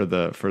 for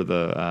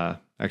the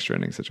extra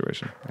inning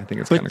situation. I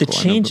think it's kind of cool.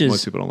 Changes, I know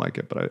most people don't like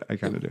it, but I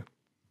kind of do.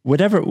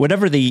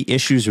 Whatever the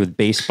issues with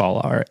baseball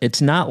are,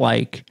 it's not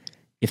like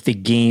if the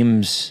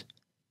games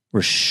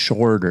were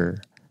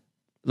shorter.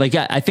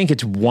 I think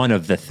it's one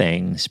of the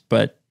things,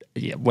 but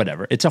yeah,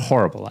 whatever. It's a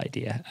horrible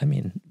idea. I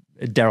mean,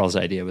 Daryl's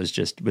idea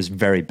was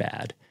very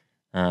bad.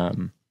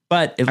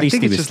 But at least I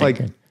think it's just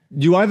thinking.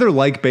 You either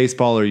like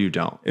baseball or you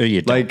don't. Or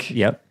you don't.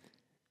 Yep.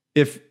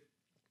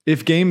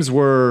 If games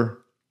were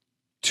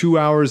 2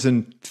 hours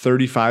and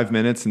 35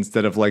 minutes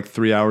instead of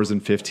 3 hours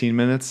and 15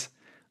 minutes,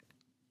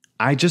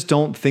 I just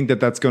don't think that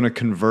that's going to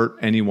convert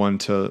anyone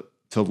to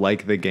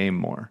like the game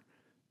more.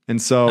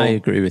 And so I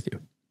agree with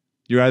you.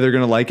 You're either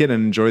going to like it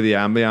and enjoy the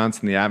ambiance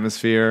and the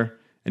atmosphere,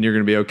 and you're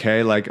going to be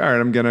okay. All right,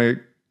 I'm going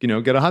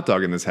to, get a hot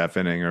dog in this half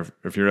inning. Or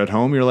if you're at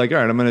home, you're like, all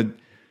right, I'm going to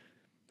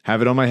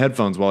have it on my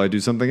headphones while I do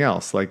something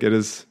else.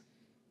 That's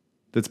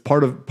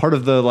part of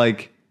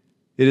the,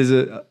 it is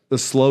a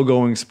slow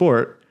going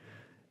sport.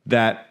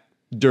 that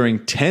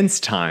during tense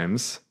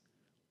times,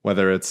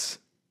 whether it's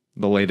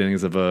the late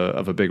innings of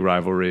a big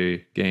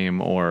rivalry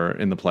game or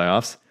in the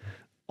playoffs,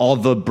 all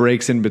the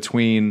breaks in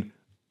between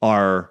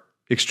are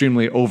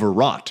extremely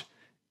overwrought,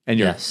 and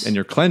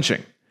you're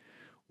clenching.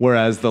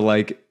 Whereas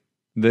the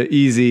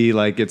easy,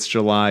 like, it's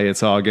July,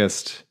 it's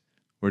August,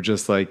 we're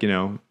just like,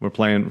 we're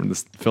playing, the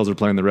Phils are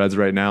playing the Reds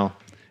right now.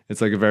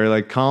 It's like a very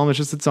like calm.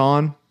 It's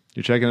on.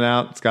 You're checking it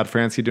out. Scott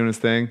Fransky doing his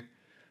thing.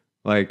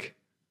 Like,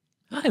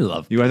 I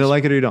love you either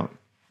like it or you don't.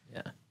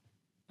 Yeah,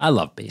 I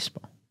love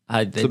baseball.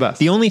 It's the best.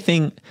 The only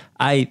thing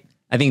I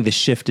think the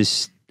shift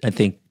is, I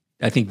think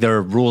there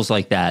are rules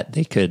like that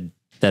they could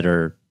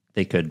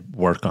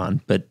work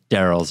on, but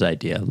Daryl's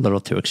idea, a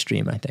little too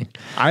extreme, I think.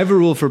 I have a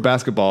rule for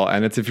basketball,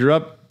 and it's if you're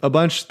up a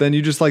bunch, then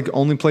you just like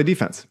only play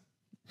defense.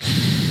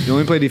 You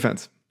only play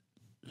defense.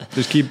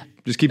 Just keep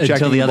checking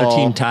until the other ball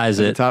team ties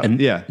it. Then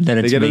it's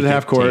they get into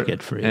half court, take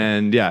it for you.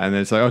 and then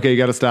it's like, okay, you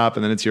got to stop,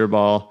 and then it's your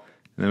ball,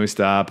 and then we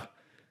stop.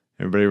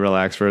 Everybody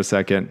relax for a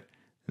second, and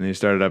then you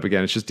start it up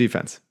again. It's just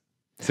defense.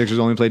 Sixers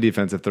only play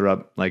defense if they're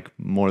up like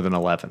more than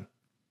 11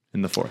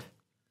 in the fourth.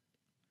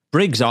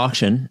 Briggs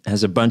Auction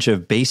has a bunch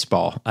of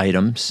baseball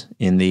items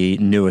in the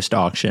newest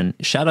auction.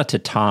 Shout out to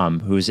Tom,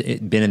 who's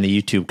been in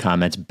the YouTube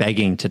comments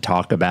begging to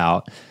talk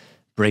about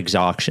Briggs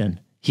Auction.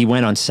 He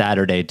went on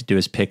Saturday to do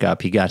his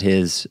pickup. He got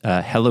his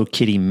Hello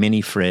Kitty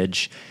mini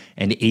fridge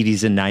and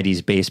 80s and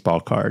 90s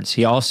baseball cards.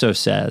 He also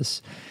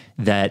says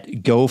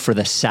that go for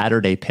the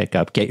Saturday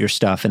pickup, get your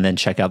stuff, and then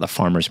check out the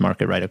farmer's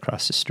market right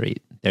across the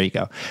street. There you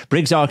go.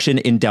 Briggs Auction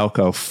in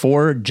Delco,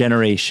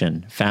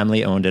 4-generation,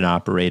 family-owned and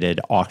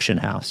operated auction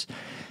house.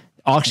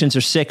 Auctions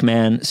are sick,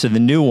 man. So the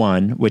new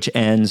one, which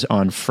ends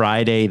on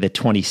Friday the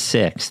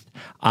 26th,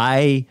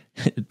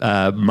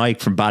 Mike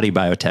from Body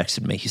Bio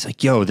texted me. He's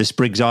like, yo, this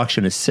Briggs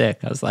Auction is sick.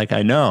 I was like,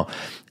 I know.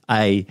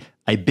 I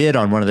bid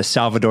on one of the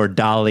Salvador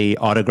Dali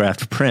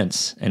autographed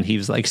prints, and he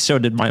was like, so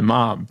did my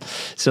mom.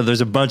 So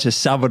there's a bunch of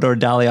Salvador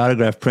Dali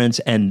autographed prints,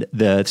 and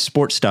the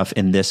sports stuff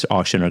in this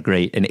auction are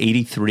great. An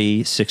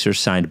 83 Sixers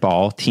signed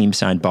ball, team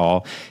signed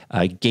ball,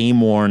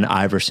 game-worn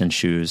Iverson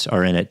shoes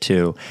are in it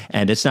too.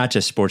 And it's not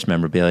just sports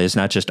memorabilia, it's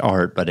not just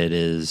art, but it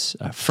is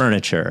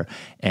furniture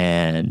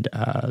and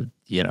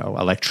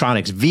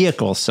electronics,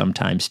 vehicles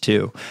sometimes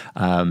too.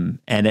 And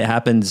it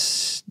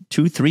happens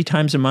 2-3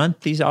 times a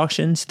month, these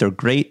auctions. They're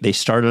great. They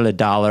start at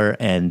 $1,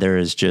 and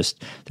there's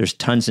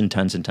tons and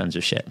tons and tons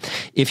of shit.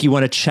 If you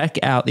want to check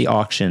out the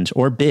auctions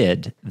or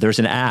bid, there's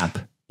an app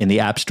in the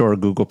App Store or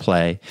Google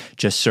Play.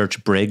 Just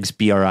search Briggs,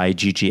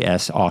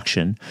 Briggs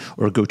auction,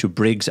 or go to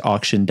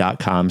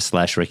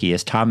briggsauction.com/Ricky.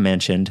 As Tom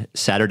mentioned,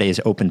 Saturday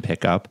is open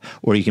pickup,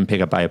 or you can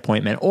pick up by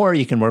appointment, or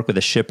you can work with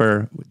a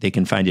shipper. They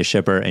can find you a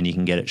shipper and you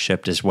can get it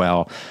shipped as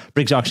well.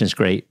 Briggs Auction is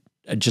great.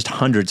 Just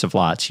hundreds of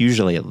lots,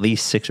 usually at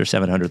least 600 or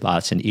 700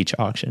 lots in each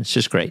auction. It's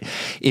just great.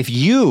 If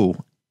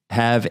you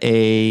have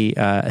a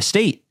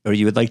estate or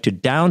you would like to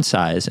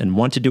downsize and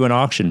want to do an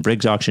auction,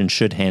 Briggs Auction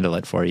should handle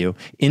it for you.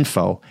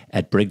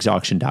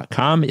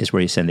 info@briggsauction.com is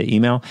where you send the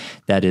email.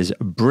 That is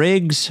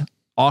Briggs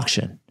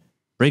Auction.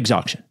 Briggs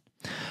Auction.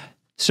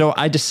 So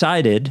I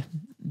decided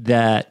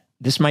that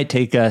this might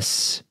take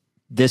us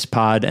this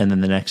pod and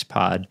then the next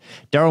pod.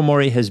 Daryl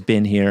Morey has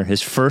been here.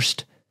 His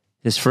first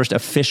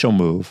official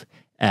move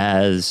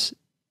as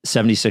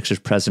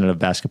 76ers president of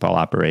basketball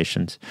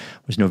operations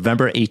was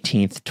November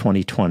 18th,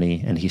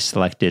 2020, and he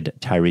selected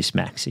Tyrese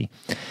Maxey.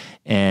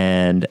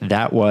 And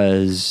that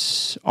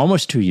was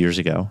almost 2 years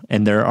ago.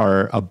 And there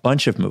are a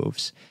bunch of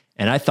moves.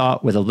 And I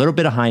thought with a little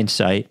bit of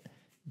hindsight,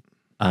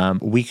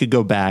 we could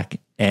go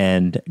back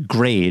and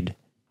grade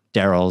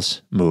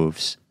Daryl's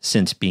moves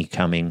since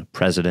becoming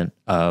president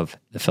of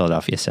the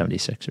Philadelphia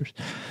 76ers.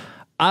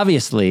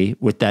 Obviously,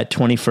 with that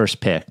 21st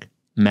pick,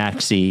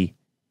 Maxey,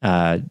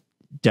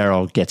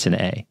 Daryl gets an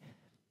A.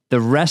 The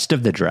rest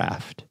of the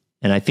draft,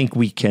 and I think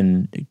we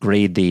can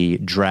grade the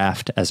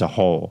draft as a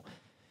whole,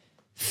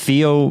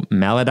 Theo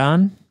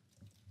Maledon,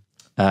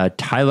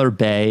 Tyler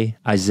Bay,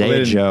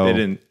 Isaiah Joe.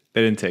 They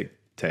didn't take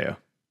Teo.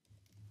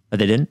 Oh,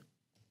 they didn't?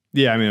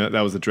 Yeah, I mean,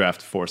 that was a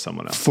draft for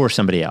someone else. For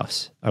somebody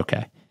else.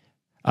 Okay.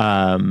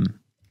 And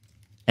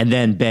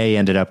then Bay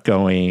ended up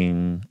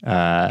going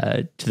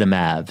to the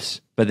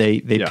Mavs. But they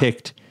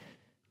picked...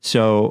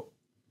 So...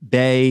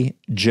 Bay,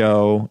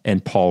 Joe,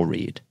 and Paul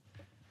Reed.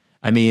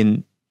 I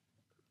mean,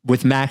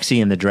 with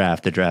Maxey in the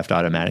draft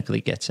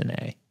automatically gets an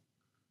A,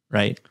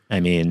 right?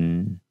 I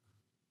mean,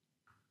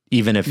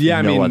 even if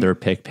other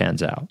pick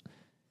pans out.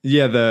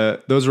 Yeah,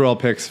 those are all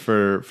picks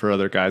for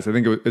other guys. I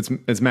think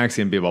it's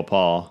Maxey and B-Ball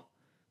Paul.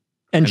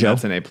 And Joe.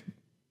 That's an A.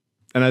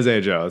 And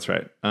Isaiah Joe, that's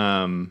right.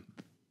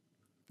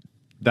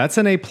 That's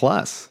an A+.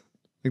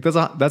 Like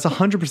that's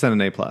 100% an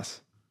A+.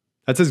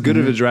 That's as good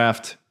of a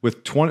draft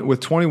with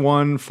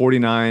 21,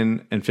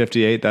 49, and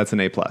 58. That's an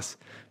A+.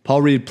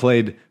 Paul Reed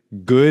played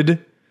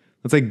good.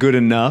 Let's say good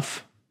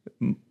enough,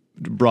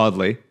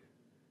 broadly.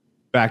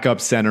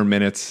 Backup center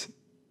minutes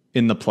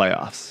in the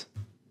playoffs.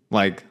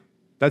 Like,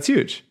 that's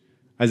huge.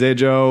 Isaiah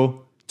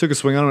Joe took a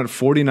swing on him at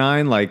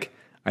 49. Like,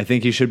 I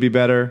think he should be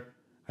better.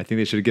 I think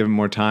they should have given him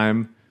more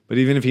time. But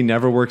even if he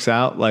never works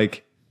out,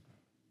 like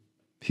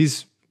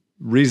he's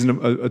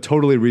a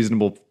totally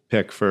reasonable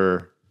pick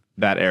for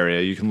that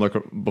area. You can look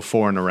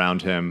before and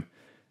around him,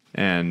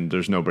 and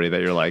there's nobody that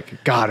you're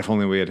like, God, if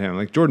only we had him.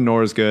 Like Jordan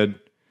Noor is good.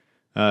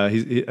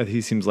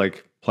 He seems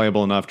like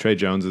playable enough. Trey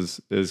Jones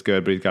is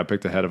good, but he's got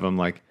picked ahead of him.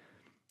 Like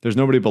there's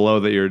nobody below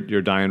that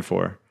you're dying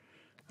for.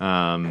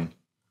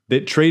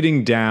 That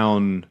trading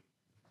down.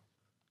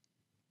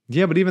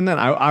 Yeah, but even then,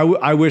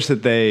 I wish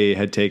that they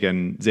had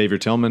taken Xavier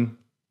Tillman.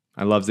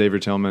 I love Xavier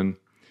Tillman.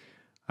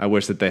 I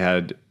wish that they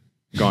had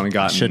gone and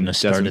gotten. Shouldn't have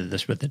started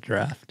this with the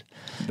draft.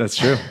 That's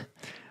true.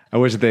 I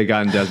wish that they had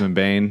gotten Desmond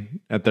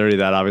Bain at 30.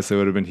 That obviously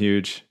would have been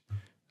huge.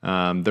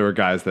 There were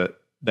guys that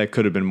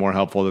could have been more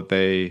helpful that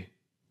they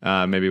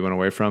maybe went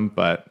away from,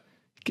 but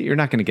you're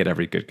not going to get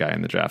every good guy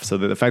in the draft. So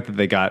the fact that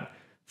they got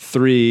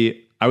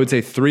three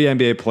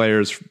NBA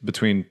players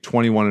between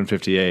 21 and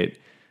 58,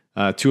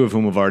 two of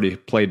whom have already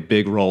played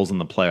big roles in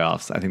the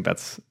playoffs. I think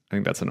that's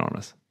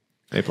enormous.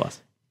 A+.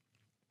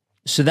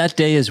 So that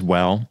day as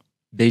well,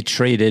 they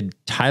traded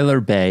Tyler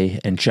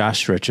Bay and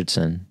Josh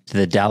Richardson to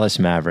the Dallas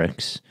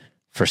Mavericks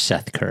for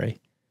Seth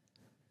Curry.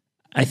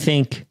 I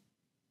think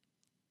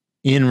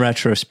in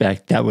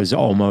retrospect, that was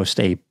almost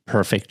a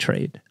perfect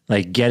trade.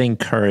 Like getting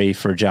Curry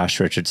for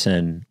Josh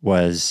Richardson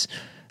was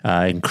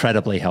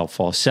incredibly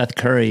helpful. Seth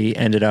Curry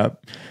ended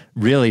up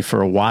really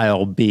for a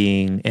while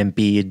being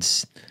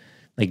Embiid's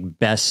like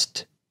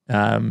best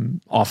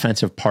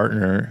offensive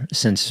partner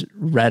since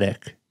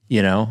Redick.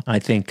 You know, I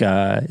think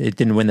it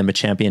didn't win them a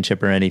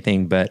championship or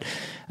anything, but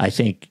I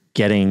think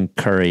getting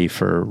Curry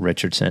for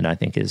Richardson, I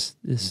think is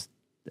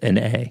an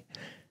A.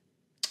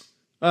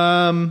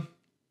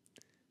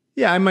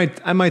 Yeah, I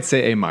might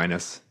say A-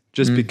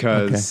 just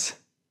because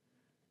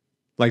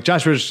like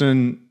Josh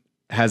Richardson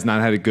has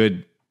not had a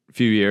good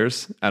few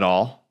years at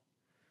all.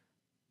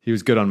 He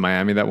was good on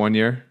Miami that 1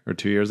 year or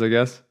 2 years, I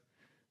guess.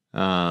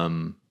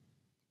 But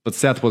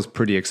Seth was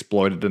pretty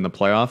exploited in the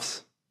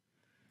playoffs.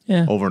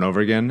 Yeah. Over and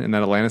over again in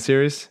that Atlanta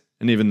series.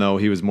 And even though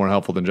he was more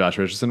helpful than Josh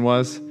Richardson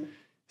was,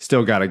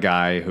 still got a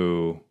guy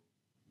who,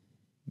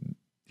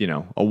 you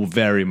know,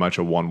 very much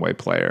a one-way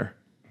player.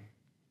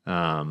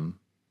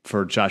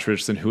 For Josh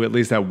Richardson, who at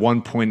least at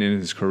one point in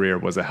his career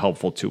was a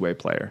helpful two-way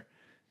player.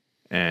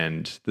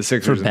 And the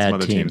Sixers and some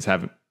other teams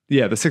haven't.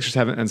 Yeah, the Sixers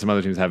haven't, and some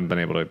other teams haven't been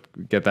able to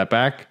get that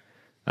back,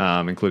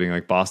 including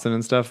like Boston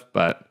and stuff.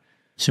 But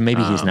so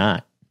maybe he's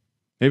not.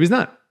 Maybe he's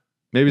not.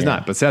 Maybe he's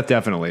not. But Seth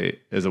definitely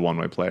is a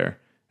one-way player.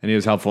 And he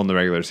was helpful in the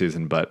regular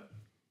season,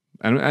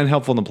 and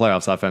helpful in the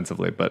playoffs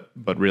offensively, but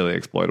really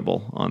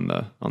exploitable on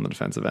the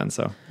defensive end.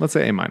 So let's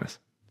say A-.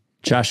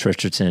 Josh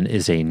Richardson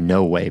is a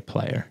no-way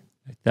player.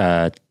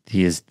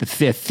 He is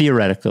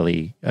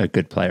theoretically a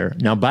good player.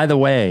 Now, by the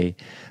way,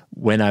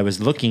 when I was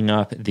looking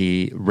up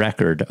the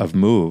record of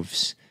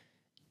moves,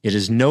 it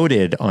is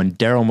noted on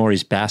Daryl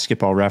Morey's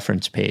basketball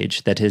reference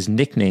page that his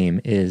nickname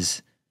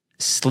is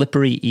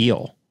Slippery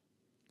Eel.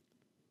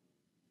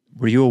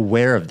 Were you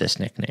aware of this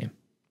nickname?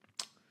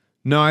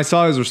 No, I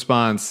saw his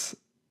response,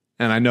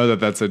 and I know that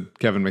that's a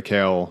Kevin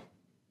McHale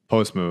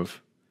post move.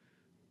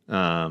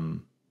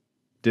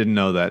 Didn't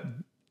know that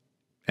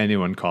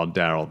anyone called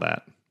Daryl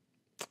that,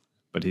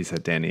 but he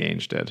said Danny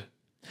Ainge did.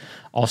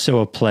 Also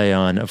a play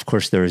on, of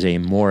course, there is a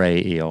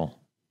Morey eel.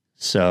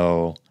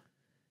 So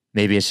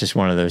maybe it's just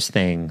one of those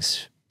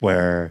things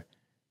where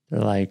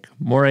they're like,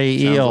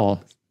 Morey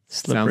eel,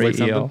 slippery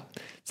eel.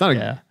 It's not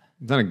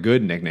a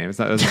good nickname. It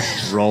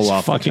doesn't roll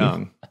off the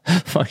tongue.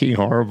 Fucking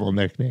horrible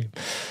nickname.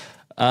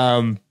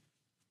 2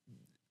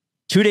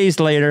 days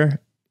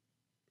later,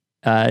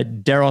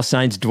 Daryl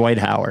signs Dwight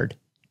Howard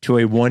to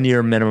a 1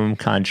 year minimum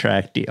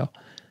contract deal.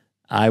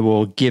 I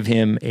will give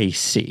him a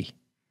C.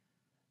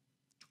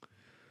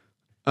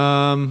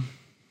 That's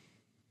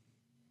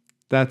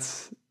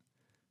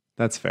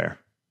fair.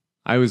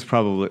 He was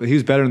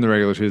better in the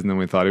regular season than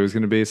we thought he was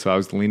going to be. So I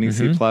was leaning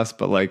C+,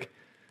 but like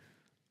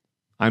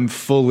I'm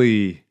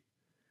fully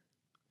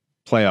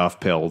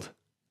playoff pilled.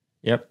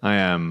 Yep. I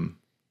am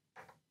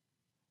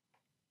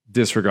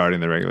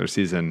disregarding the regular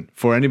season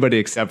for anybody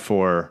except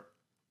for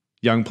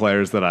young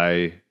players that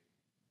I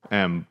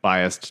am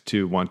biased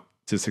to want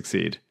to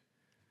succeed.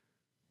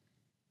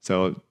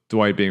 So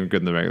Dwight being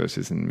good in the regular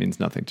season means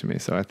nothing to me.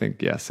 So I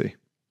think, yeah, C.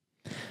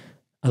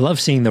 I love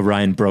seeing the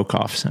Ryan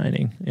Brokoff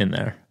signing in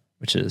there,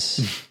 which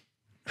is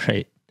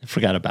great. I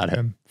forgot about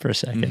him for a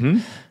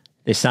second.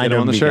 They signed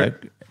him on the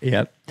shirt.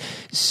 Yep.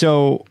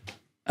 So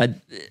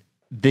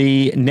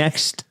the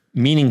next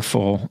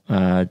meaningful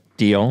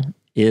deal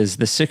is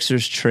the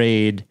Sixers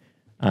trade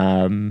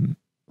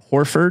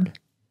Horford,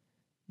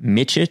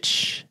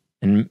 Micic,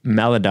 and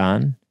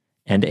Maledon,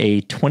 and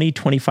a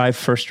 2025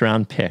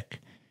 first-round pick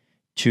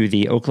to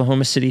the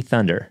Oklahoma City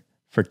Thunder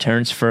for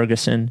Terrence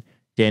Ferguson,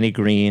 Danny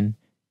Green,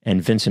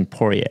 and Vincent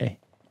Poirier.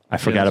 I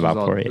forgot about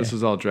Poirier. This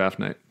was all draft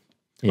night.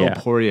 Yeah. Oh,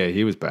 Poirier,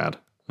 he was bad.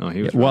 Oh,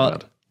 he was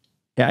bad.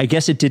 Yeah, I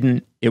guess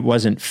it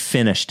wasn't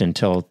finished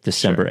until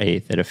December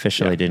 8th. It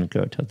officially didn't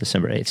go until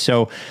December 8th.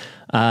 So,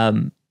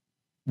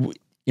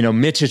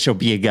 Micic will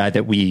be a guy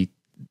that we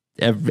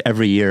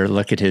every year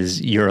look at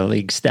his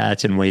EuroLeague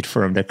stats and wait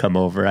for him to come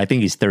over. I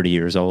think he's 30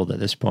 years old at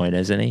this point,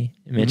 isn't he,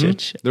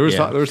 Mitchich? There was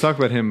talk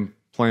about him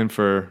playing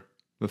for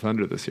the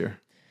Thunder this year,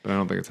 but I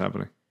don't think it's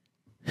happening.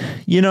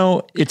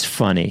 It's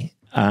funny.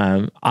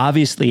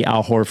 Obviously,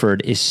 Al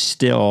Horford is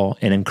still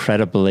an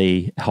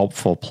incredibly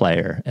helpful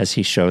player, as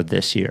he showed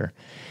this year.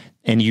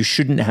 And you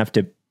shouldn't have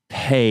to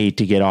pay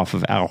to get off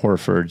of Al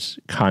Horford's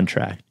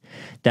contract.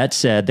 That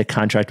said, the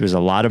contract was a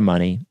lot of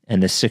money,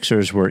 and the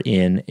Sixers were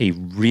in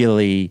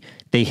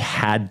they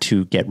had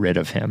to get rid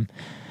of him.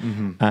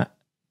 Mm-hmm.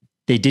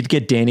 They did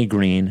get Danny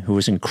Green, who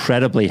was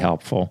incredibly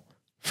helpful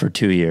for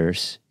 2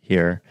 years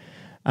here.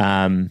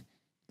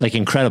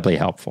 Incredibly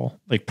helpful.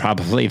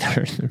 Probably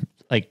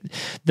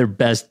their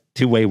best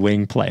two-way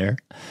wing player.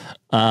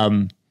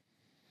 I'm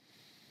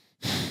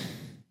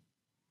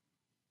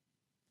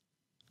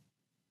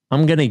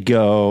going to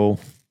go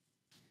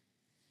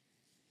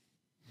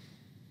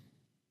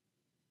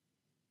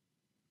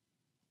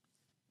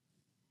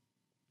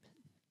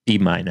B-.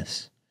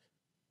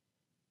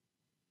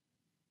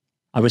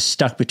 I was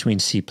stuck between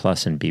C+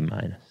 and B-.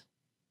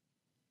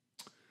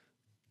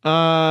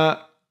 I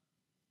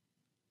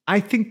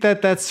think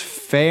that's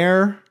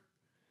fair.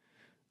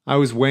 I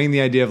was weighing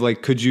the idea of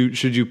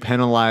should you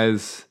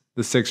penalize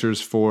the Sixers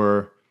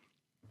for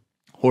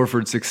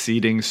Horford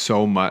succeeding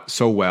so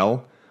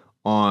well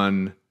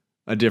on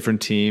a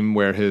different team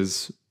where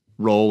his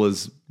role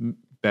is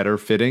better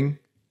fitting?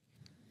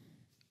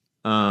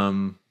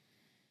 And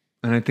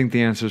I think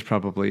the answer is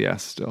probably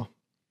yes still.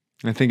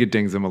 I think it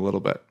dings him a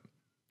little bit.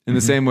 In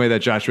the same way that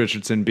Josh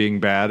Richardson being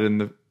bad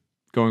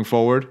going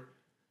forward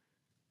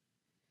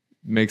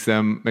makes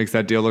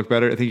that deal look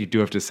better. I think you do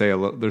have to say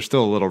there's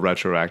still a little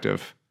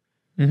retroactive.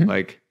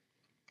 Mm-hmm.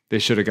 They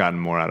should have gotten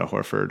more out of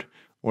Horford,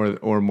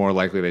 or more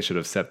likely they should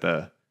have set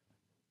the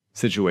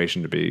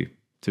situation to be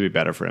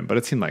better for him. But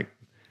it seemed like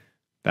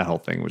that whole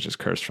thing was just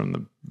cursed from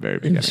the very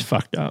beginning. It was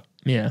fucked up.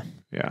 Yeah.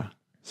 Yeah.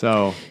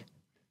 So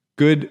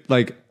good,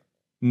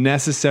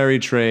 necessary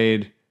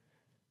trade.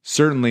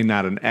 Certainly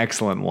not an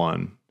excellent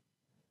one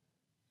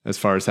as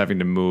far as having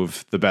to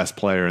move the best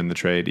player in the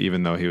trade,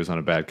 even though he was on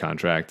a bad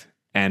contract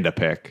and a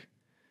pick.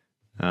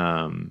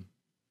 And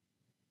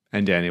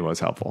Danny was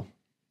helpful.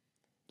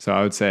 So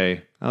I would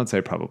say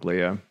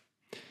probably a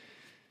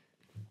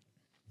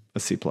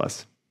C+.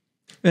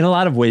 In a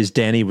lot of ways,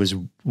 Danny was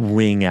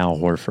wing Al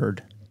Horford.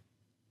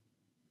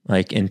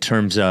 In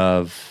terms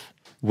of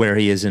where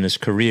he is in his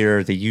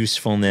career, the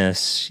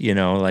usefulness,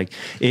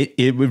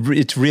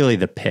 it's really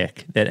the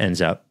pick that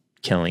ends up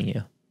killing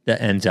you,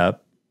 that ends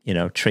up,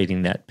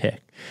 trading that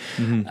pick.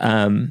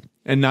 Mm-hmm.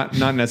 And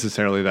not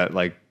necessarily that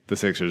the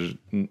Sixers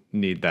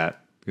need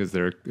that because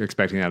they're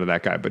expecting out of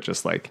that guy, but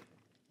just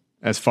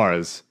as far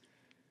as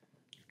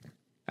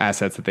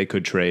assets that they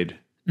could trade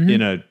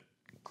in a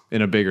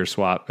bigger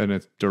swap, in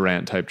a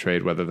Durant type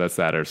trade, whether that's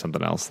that or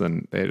something else,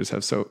 then they just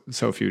have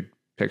so few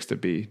picks to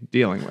be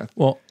dealing with.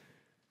 Well,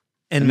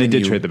 and they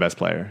did trade the best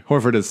player.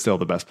 Horford is still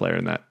the best player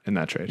in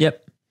that trade.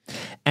 Yep.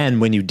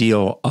 And when you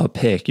deal a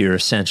pick, you're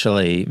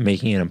essentially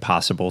making it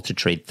impossible to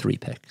trade 3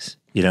 picks.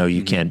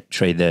 You can't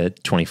trade the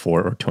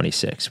 24 or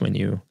 26 when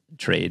you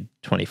trade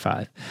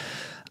 25.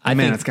 I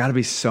think it's got to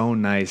be so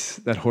nice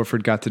that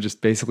Horford got to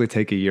just basically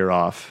take a year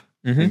off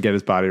and get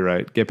his body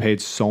right, get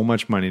paid so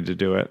much money to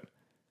do it,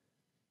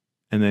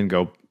 and then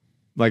go.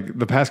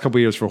 The past couple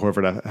of years for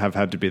Horford have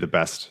had to be the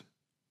best.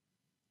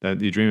 That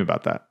you dream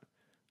about that.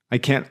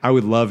 I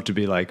would love to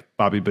be like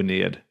Bobby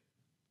Bonilla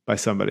by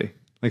somebody.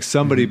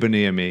 Somebody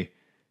Bonilla me.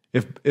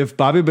 If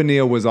Bobby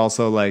Bonilla was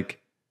also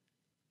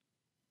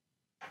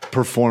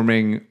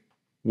performing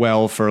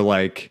well for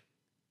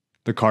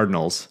the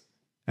Cardinals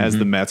as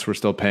the Mets were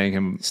still paying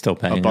him a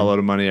buttload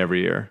of money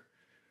every year.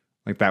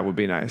 That would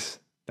be nice.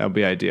 That would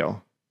be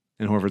ideal.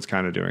 And Horford's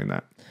kind of doing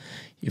that.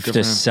 You have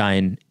to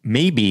sign,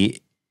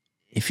 maybe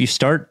if you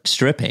start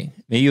stripping,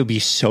 maybe you'll be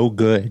so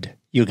good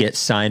you'll get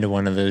signed to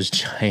one of those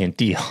giant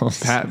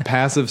deals.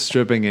 Passive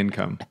stripping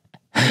income.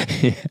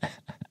 Yeah.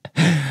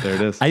 There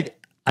it is.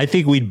 I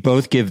think we'd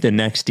both give the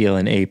next deal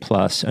an A+.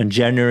 On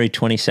January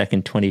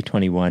 22nd,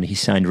 2021, he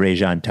signed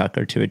Rajon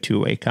Tucker to a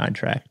 2-way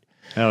contract.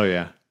 Hell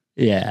yeah.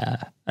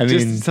 Yeah. I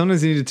mean,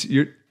 sometimes you need to,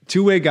 your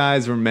 2-way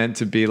guys were meant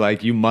to be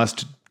you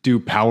must do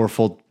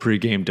powerful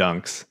pregame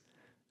dunks.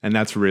 And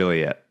that's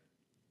really it.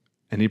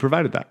 And he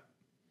provided that.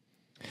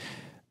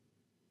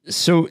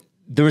 So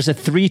there was a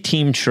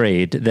 3-team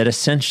trade that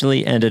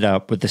essentially ended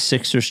up with the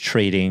Sixers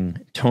trading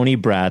Tony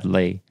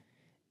Bradley,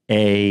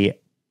 a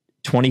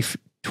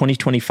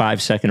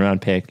 2025 second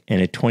round pick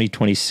and a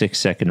 2026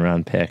 second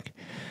round pick.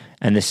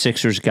 And the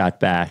Sixers got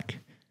back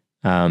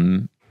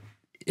Iggy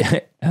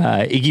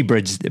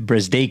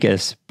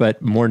Brazdeikis,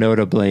 but more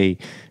notably,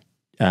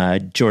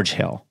 George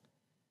Hill.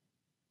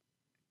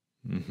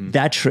 Mm-hmm.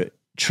 That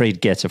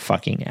trade gets a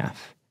fucking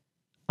F.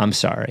 I'm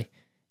sorry.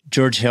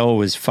 George Hill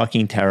was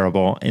fucking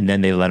terrible, and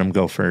then they let him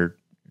go for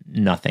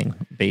nothing,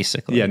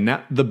 basically. Yeah,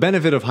 now the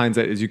benefit of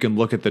hindsight is you can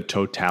look at the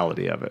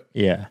totality of it.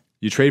 Yeah.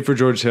 You trade for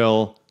George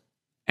Hill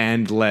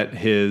and let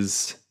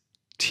his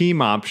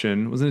team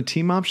option. Was it a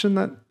team option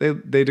that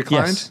they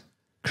declined? Yes,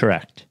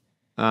 correct.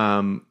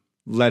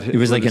 It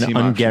was like an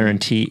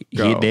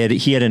unguaranteed.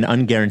 He had an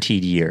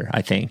unguaranteed year,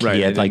 I think. Right.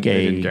 He had they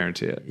didn't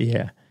guarantee it.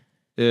 Yeah.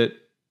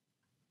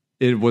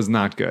 It was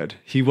not good.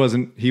 He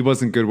wasn't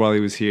good while he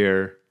was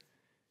here.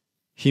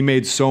 He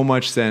made so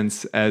much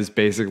sense as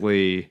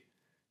basically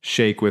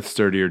Shake with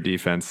sturdier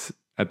defense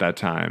at that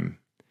time,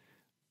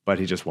 but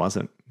he just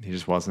wasn't. He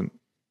just wasn't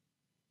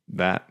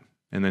that.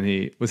 And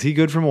then was he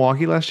good for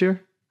Milwaukee last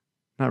year?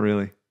 Not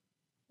really.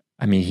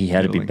 I mean, he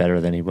had to be better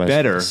than he was.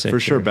 Better, for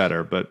sure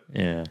better, but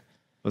yeah.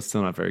 But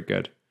still not very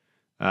good.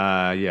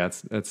 I'll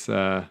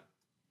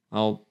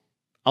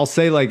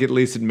say like at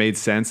least it made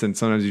sense. And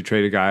sometimes you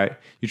trade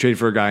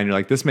for a guy and you're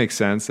like, this makes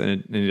sense,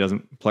 and he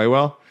doesn't play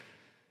well.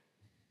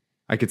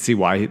 I could see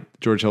why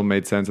George Hill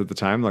made sense at the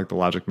time. Like the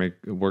logic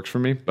works for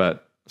me,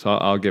 but so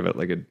I'll give it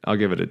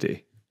a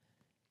D.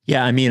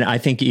 Yeah, I mean, I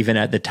think even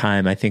at the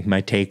time, I think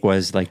my take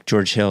was like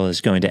George Hill is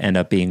going to end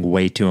up being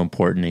way too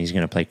important and he's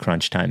going to play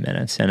crunch time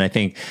minutes. And I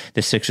think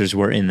the Sixers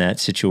were in that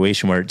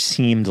situation where it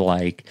seemed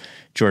like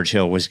George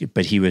Hill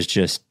but he was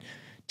just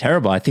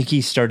terrible. I think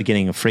he started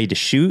getting afraid to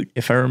shoot.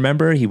 If I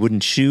remember, he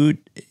wouldn't shoot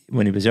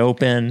when he was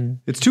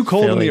open. It's too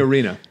cold in the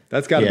arena.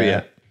 That's got to be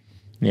it.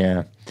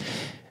 Yeah.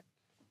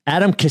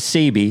 Adam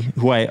Kasabi,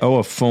 who I owe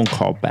a phone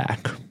call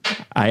back.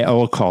 I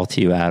owe a call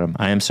to you, Adam.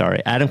 I am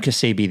sorry. Adam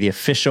Kasabi, the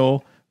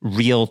official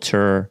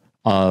realtor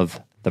of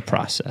the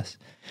process.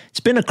 It's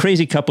been a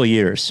crazy couple of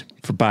years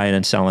for buying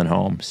and selling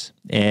homes.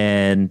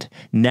 And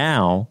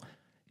now,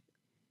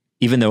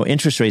 even though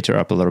interest rates are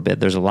up a little bit,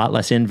 there's a lot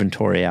less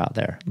inventory out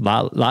there,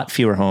 lot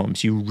fewer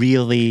homes. You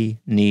really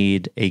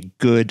need a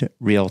good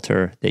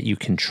realtor that you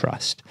can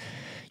trust.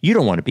 You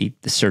don't want to be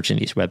searching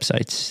these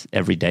websites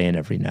every day and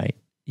every night.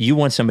 You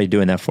want somebody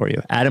doing that for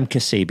you. Adam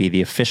Kasabi,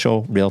 the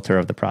official realtor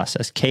of the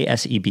process.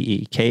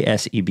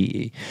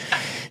 Ksebe.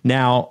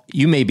 Now,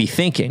 you may be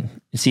thinking,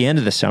 it's the end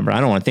of the summer. I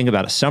don't want to think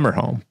about a summer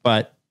home,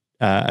 but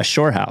a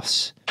shore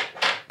house.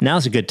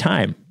 Now's a good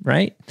time,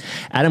 right?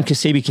 Adam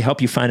Kasabi can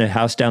help you find a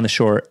house down the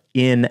shore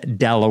in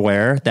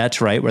Delaware.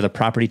 That's right, where the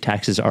property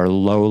taxes are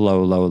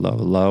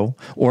low,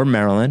 or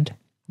Maryland.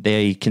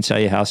 They can sell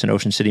you a house in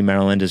Ocean City,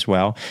 Maryland as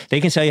well.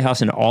 They can sell you a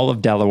house in all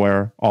of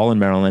Delaware, all in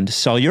Maryland.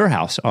 Sell your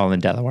house all in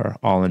Delaware,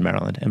 all in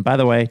Maryland. And by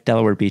the way,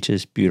 Delaware Beach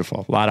is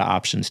beautiful. A lot of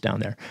options down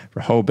there.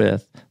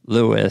 Rehoboth,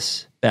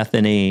 Lewis,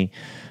 Bethany.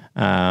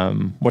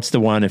 What's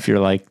the one if you're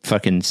like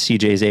fucking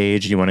CJ's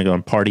age, you want to go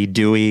and party?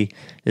 Dewey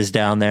is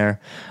down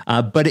there.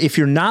 But if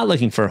you're not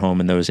looking for a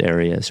home in those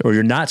areas, or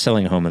you're not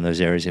selling a home in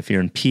those areas, if you're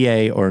in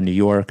PA or New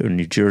York or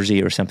New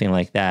Jersey or something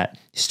like that,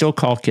 still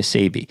call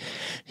Kasabi.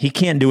 He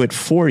can't do it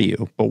for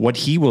you, but what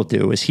he will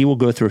do is he will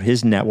go through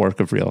his network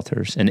of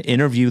realtors and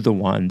interview the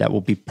one that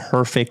will be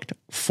perfect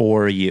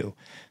for you.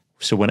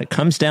 So when it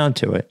comes down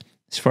to it,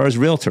 as far as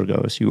realtor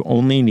goes, you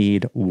only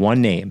need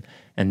one name,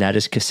 and that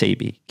is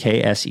Kasabi,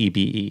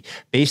 Ksebe.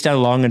 Based out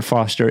of Long and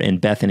Foster in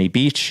Bethany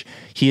Beach,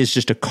 he is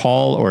just a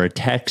call or a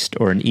text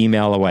or an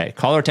email away.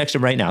 Call or text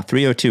him right now,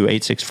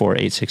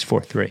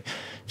 302-864-8643,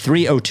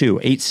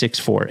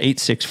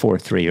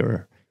 302-864-8643,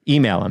 or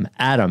email him,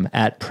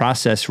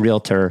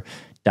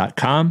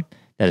 adam@processrealtor.com.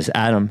 That is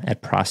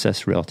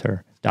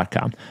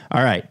adam@processrealtor.com.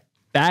 All right,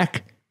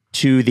 back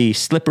to the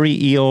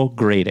slippery eel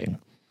grading.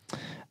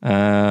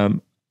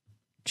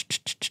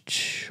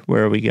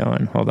 Where are we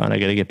going? Hold on. I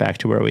got to get back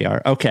to where we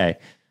are. Okay.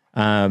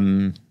 I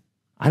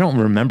don't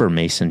remember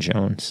Mason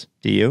Jones.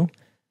 Do you?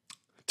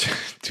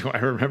 Do I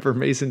remember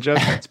Mason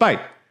Jones?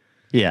 Spike.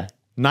 Yeah.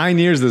 9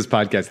 years of this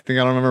podcast. I think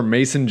I don't remember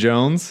Mason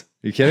Jones.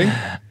 Are you kidding?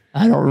 I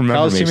don't remember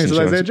College Mason teammates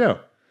with Isaiah Joe.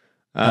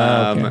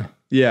 Okay.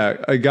 Yeah.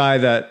 A guy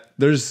that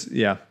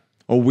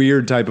a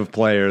weird type of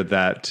player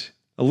that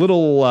a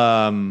little,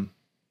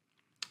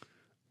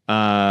 it's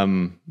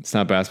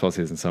not basketball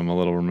season, so I'm a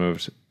little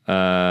removed.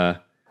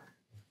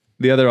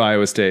 The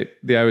Iowa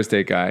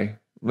State guy,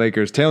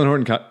 Lakers, Taylor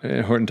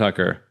Horton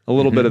Tucker, a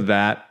little bit of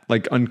that,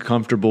 like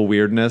uncomfortable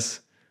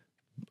weirdness,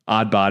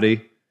 odd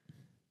body,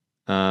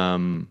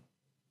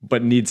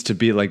 but needs to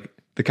be like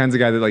the kinds of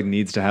guy that like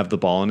needs to have the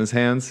ball in his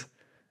hands.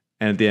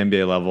 And at the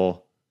NBA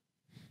level,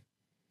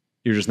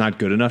 you're just not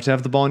good enough to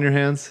have the ball in your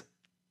hands.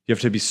 You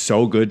have to be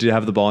so good to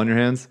have the ball in your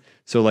hands.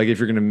 So like if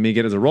you're going to make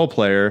it as a role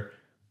player,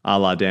 a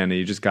la Danny,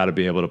 you just got to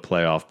be able to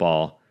play off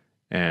ball.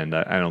 And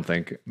I don't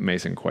think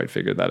Mason quite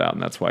figured that out.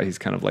 And that's why he's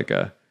kind of like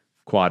a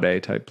quad A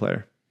type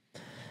player.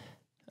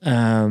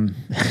 Do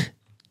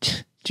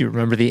you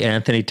remember the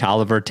Anthony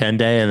Tolliver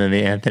 10-day and then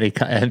the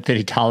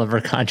Anthony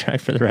Tolliver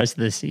contract for the rest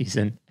of the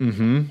season?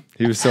 Mm-hmm.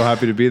 He was so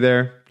happy to be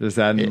there. Just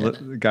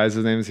adding guys'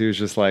 names. He was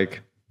just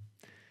like,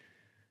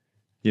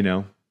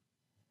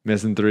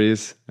 missing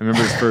threes. I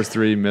remember his first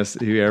three he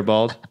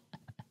airballed.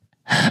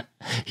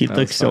 He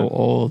looked so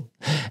old.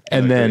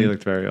 And then he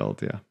looked very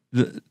old, yeah.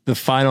 The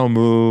final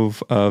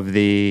move of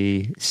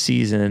the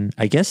season,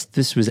 I guess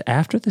this was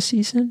after the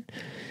season,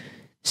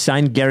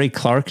 signed Gary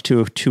Clark to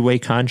a 2-way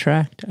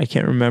contract. I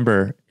can't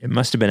remember. It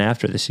must have been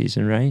after the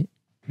season, right?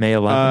 May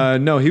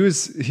 11th? No, he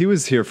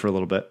was here for a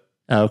little bit.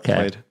 Okay.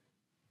 Played.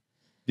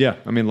 Yeah,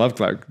 I mean, love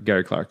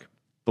Gary Clark.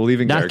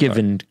 Believing Not Gary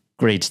giving Clark.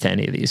 grades to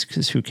any of these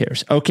because who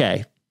cares?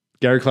 Okay.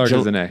 Gary Clark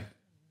is an A.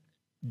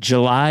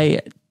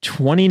 July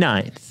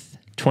 29th,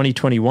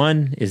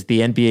 2021 is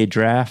the NBA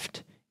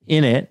draft.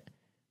 In it,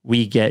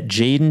 we get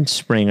Jaden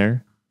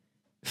Springer,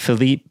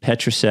 Philippe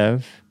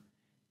Petrusev,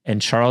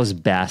 and Charles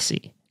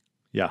Bassey.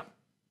 Yeah.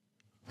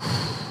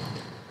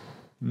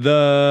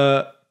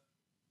 The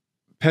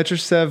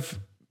Petrusev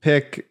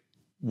pick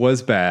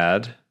was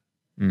bad.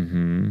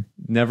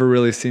 Never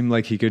really seemed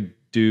like he could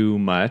do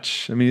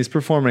much. I mean, he's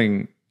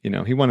performing, he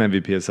won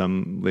MVP of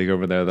some league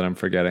over there that I'm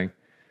forgetting.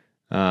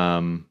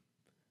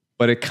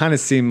 But it kind of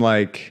seemed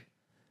like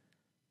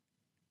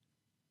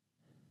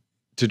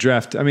to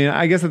draft. I mean,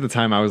 I guess at the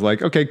time I was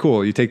like, okay,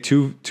 cool. You take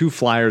two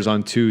flyers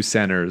on two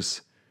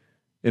centers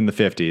in the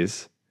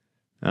 50s.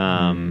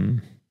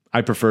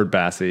 I preferred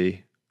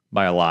Bassey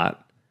by a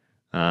lot.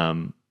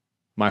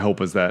 My hope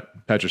was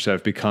that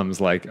Petrusev becomes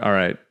like, all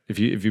right, if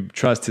you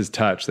trust his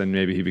touch, then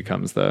maybe he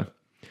becomes the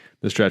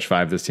stretch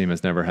five this team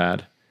has never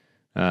had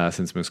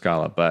since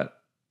Muscala. But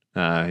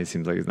he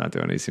seems like he's not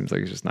doing it. He seems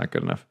like he's just not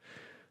good enough.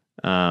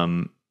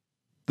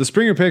 The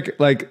Springer pick,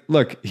 like,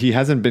 look, he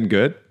hasn't been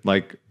good.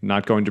 Like,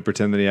 not going to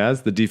pretend that he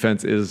has. The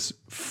defense is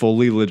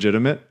fully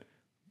legitimate.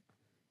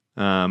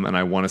 And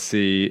I want to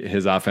see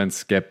his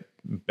offense get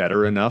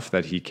better enough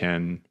that he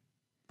can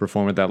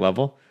perform at that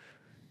level.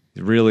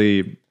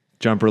 Really,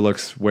 jumper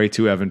looks way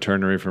too Evan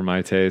Turner-y for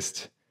my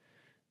taste.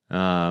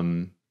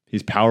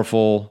 He's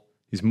powerful.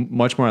 He's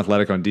much more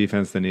athletic on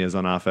defense than he is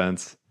on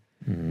offense.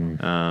 You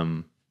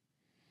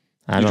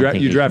draft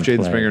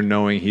Jaden Springer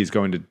knowing he's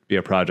going to be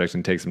a project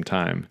and take some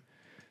time.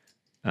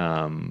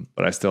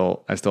 But I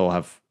still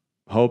have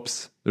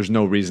hopes. There's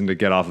no reason to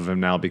get off of him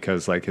now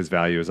because like his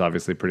value is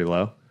obviously pretty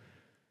low.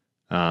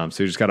 So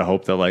you just got to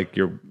hope that like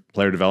your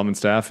player development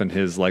staff and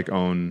his like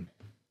own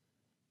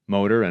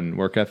motor and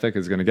work ethic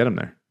is going to get him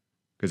there,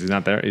 because he's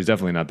not there. He's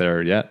definitely not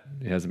there yet.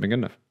 He hasn't been good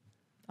enough.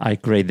 I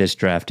grade this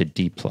draft a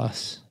D+.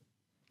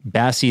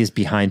 Bassey is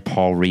behind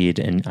Paul Reed,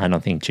 and I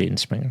don't think Jaden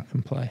Springer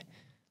can play.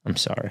 I'm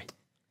sorry.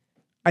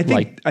 I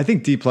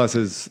think D+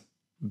 is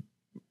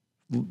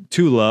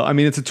too low. I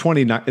mean, it's a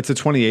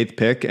 28th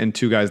pick and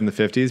two guys in the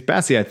 50s.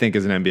 Bassey, I think,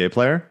 is an NBA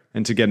player,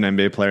 and to get an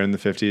NBA player in the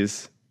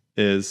 50s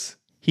is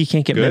he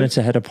can't get good. Minutes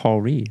ahead of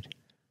Paul Reed.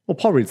 Well,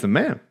 Paul Reed's the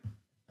man.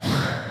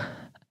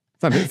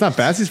 It's not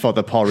Bassey's fault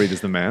that Paul Reed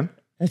is the man.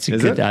 That's a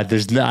good.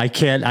 I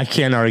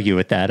can't argue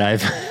with that.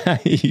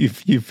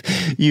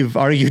 You've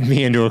argued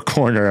me into a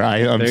corner.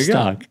 I'm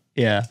stuck. Go.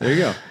 Yeah, there you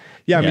go.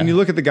 Yeah, I mean, you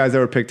look at the guys that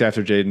were picked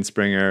after Jaden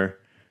Springer.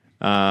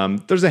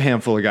 There's a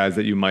handful of guys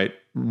that you might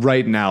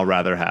right now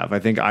rather have. I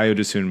think Ayo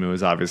Dosunmu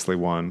is obviously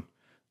one,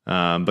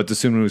 but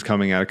Dosunmu was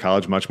coming out of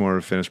college much more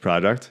of a finished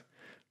product.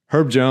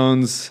 Herb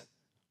Jones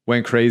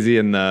went crazy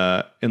from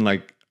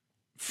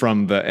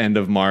the end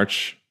of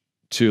March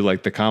to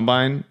like the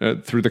combine,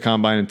 through the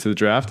combine into the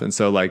draft. And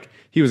so like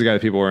he was a guy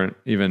that people weren't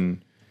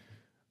even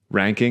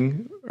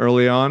ranking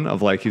early on,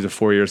 of like, he's a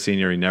 4-year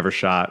senior. He never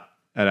shot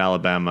at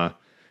Alabama.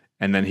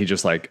 And then he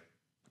just like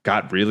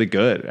got really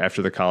good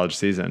after the college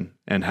season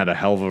and had a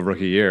hell of a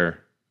rookie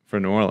year for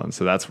New Orleans.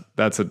 So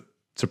that's a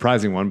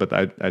surprising one, but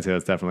I'd say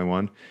that's definitely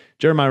one.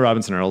 Jeremiah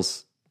Robinson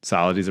Earl's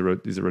solid. He's a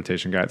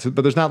rotation guy. So,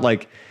 but there's not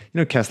like,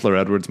 Kessler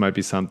Edwards might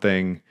be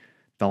something,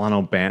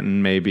 Delano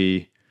Banton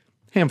maybe,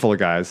 handful of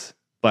guys.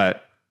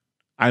 But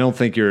I don't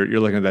think you're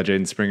looking at that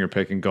Jaden Springer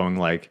pick and going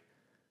like,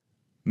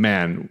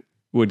 man,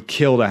 would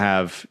kill to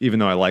have, even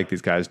though I like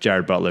these guys,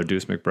 Jared Butler,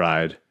 Deuce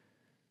McBride.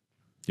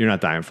 You're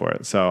not dying for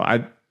it. So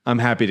I'm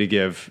happy to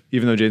give,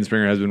 even though Jaden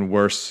Springer has been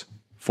worse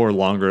for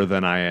longer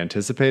than I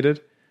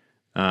anticipated,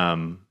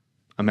 I'm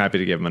happy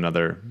to give him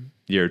another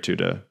year or two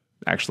to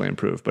actually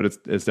improve. But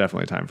it's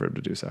definitely time for him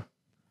to do so.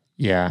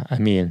 Yeah, I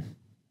mean,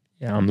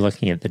 I'm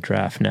looking at the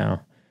draft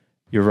now.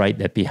 You're right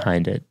that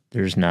behind it,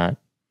 there's not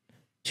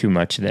too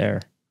much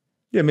there.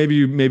 Yeah,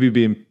 maybe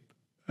being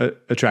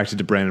attracted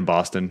to Brandon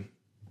Boston,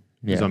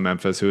 who's on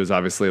Memphis, who is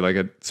obviously like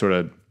a sort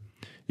of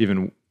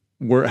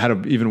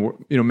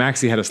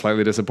Maxey had a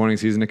slightly disappointing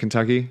season at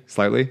Kentucky,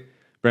 slightly.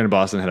 Brandon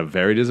Boston had a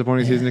very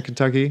disappointing season at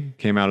Kentucky,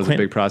 came out as a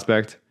big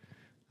prospect.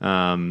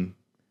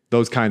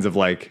 Those kinds of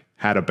like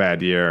had a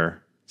bad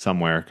year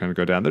somewhere kind of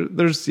go down.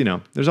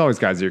 There's always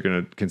guys that you're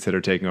going to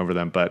consider taking over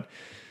them, but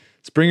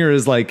Springer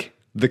is like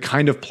the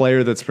kind of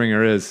player that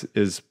Springer is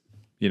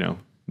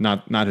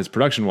not his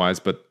production wise,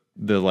 but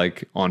the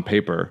like on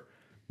paper,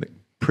 like,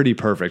 pretty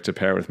perfect to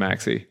pair with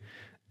Maxey.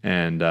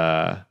 And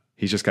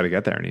he's just got to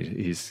get there, and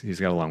he's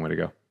got a long way to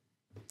go.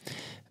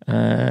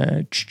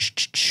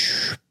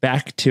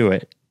 Back to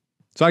it.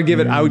 So I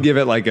would give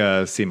it like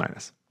a C-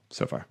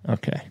 so far.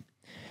 Okay.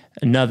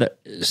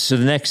 So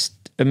the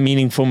next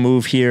meaningful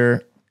move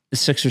here, the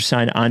Sixers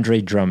signed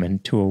Andre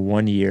Drummond to a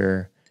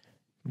 1-year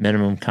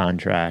minimum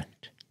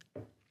contract.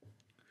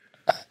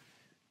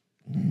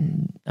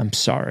 I'm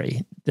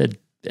sorry, the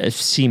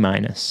C-.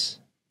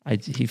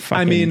 It's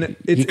a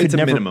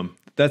minimum.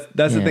 That's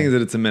the thing, is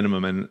that it's a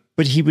minimum,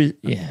 but he was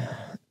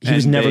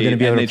never going to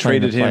be able to play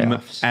in the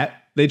playoffs.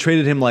 They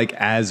traded him like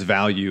as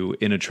value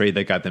in a trade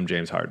that got them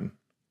James Harden.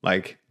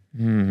 Like,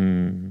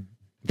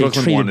 They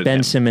traded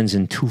Ben Simmons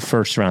and 2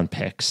 first-round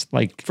picks,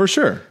 like for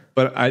sure.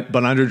 But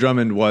Andre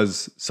Drummond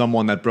was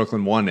someone that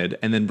Brooklyn wanted,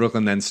 and then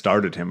Brooklyn then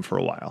started him for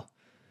a while.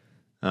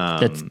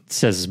 That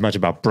says as much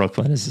about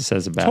Brooklyn as it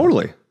says about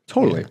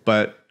totally. Yeah.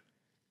 But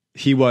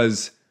he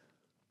was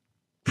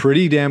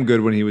pretty damn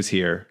good when he was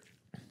here,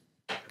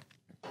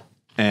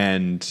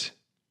 and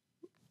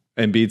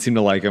Embiid seemed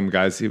to like him.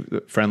 Guys,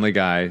 friendly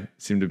guy,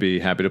 seemed to be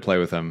happy to play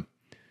with him.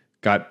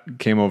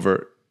 Came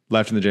over,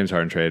 left in the James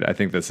Harden trade. I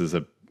think it's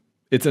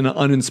an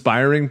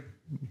uninspiring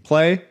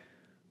play,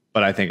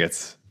 but I think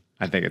it's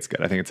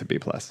good. I think it's a B+.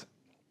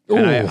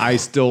 And I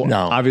still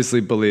obviously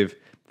believe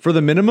for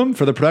the minimum,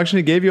 for the production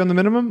he gave you on the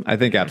minimum, I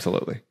think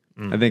absolutely.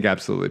 I think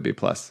absolutely B+.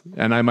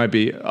 And I might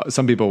be,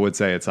 some people would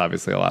say it's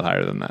obviously a lot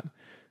higher than that.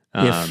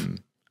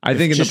 I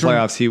think in the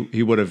playoffs,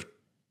 he would have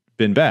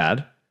been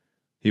bad.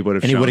 He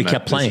would have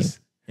kept playing. And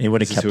he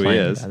would have kept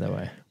playing, by the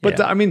way. But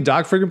I mean,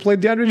 Doc freaking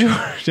played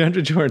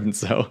DeAndre Jordan.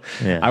 So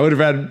I would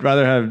have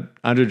rather have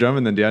Andre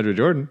Drummond than DeAndre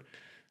Jordan.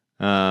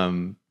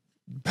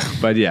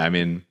 But yeah, I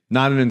mean,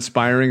 not an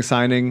inspiring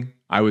signing.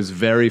 I was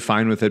very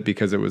fine with it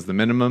because it was the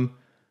minimum.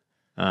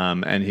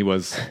 And he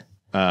was,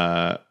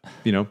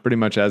 pretty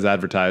much as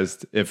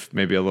advertised, if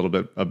maybe a little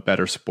bit a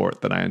better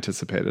sport than I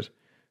anticipated.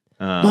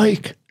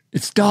 Mike,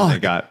 it's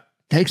Doc.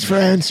 Thanks for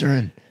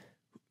answering.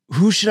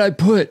 Who should I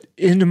put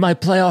into my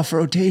playoff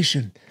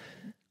rotation?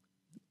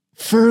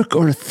 Furk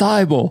or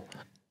Thibault?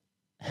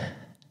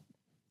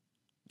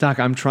 Doc,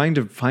 I'm trying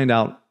to find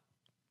out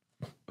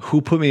who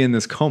put me in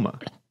this coma.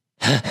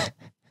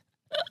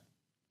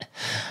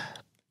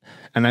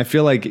 And I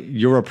feel like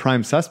you're a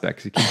prime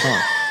suspect. You keep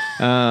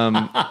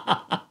calling.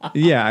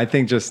 Yeah, I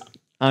think just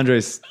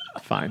Andre's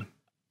fine.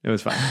 It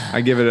was fine.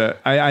 I give it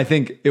I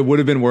think it would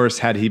have been worse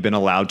had he been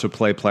allowed to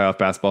play playoff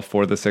basketball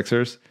for the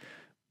Sixers.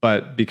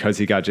 But because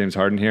he got James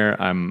Harden here,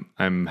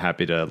 I'm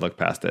happy to look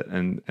past it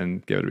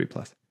and give it a B+.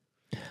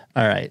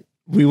 All right.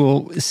 We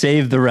will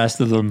save the rest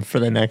of them for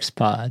the next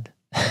pod.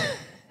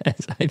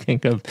 As I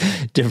think of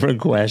different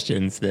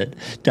questions that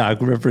Doc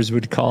Rivers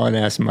would call and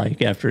ask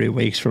Mike after he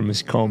wakes from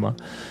his coma.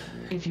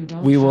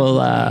 We will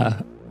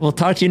we'll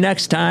talk to you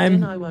next time.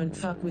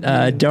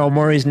 Daryl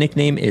Morey's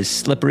nickname is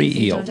Slippery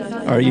Eel.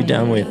 Are you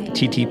down with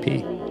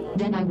TTP?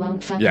 Then I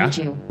won't fuck with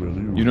you.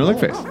 You know, like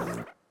face.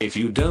 If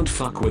you don't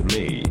fuck with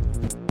me,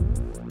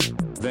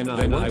 then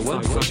I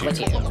won't fuck with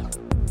you.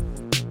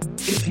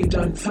 If you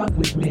don't fuck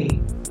with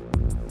me,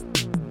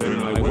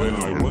 Then I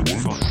won't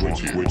fuck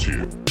with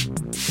you.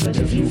 but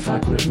if you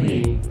fuck with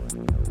me,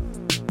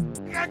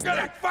 I'm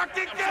gonna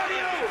fucking kill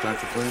you!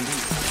 That's the plan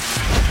B.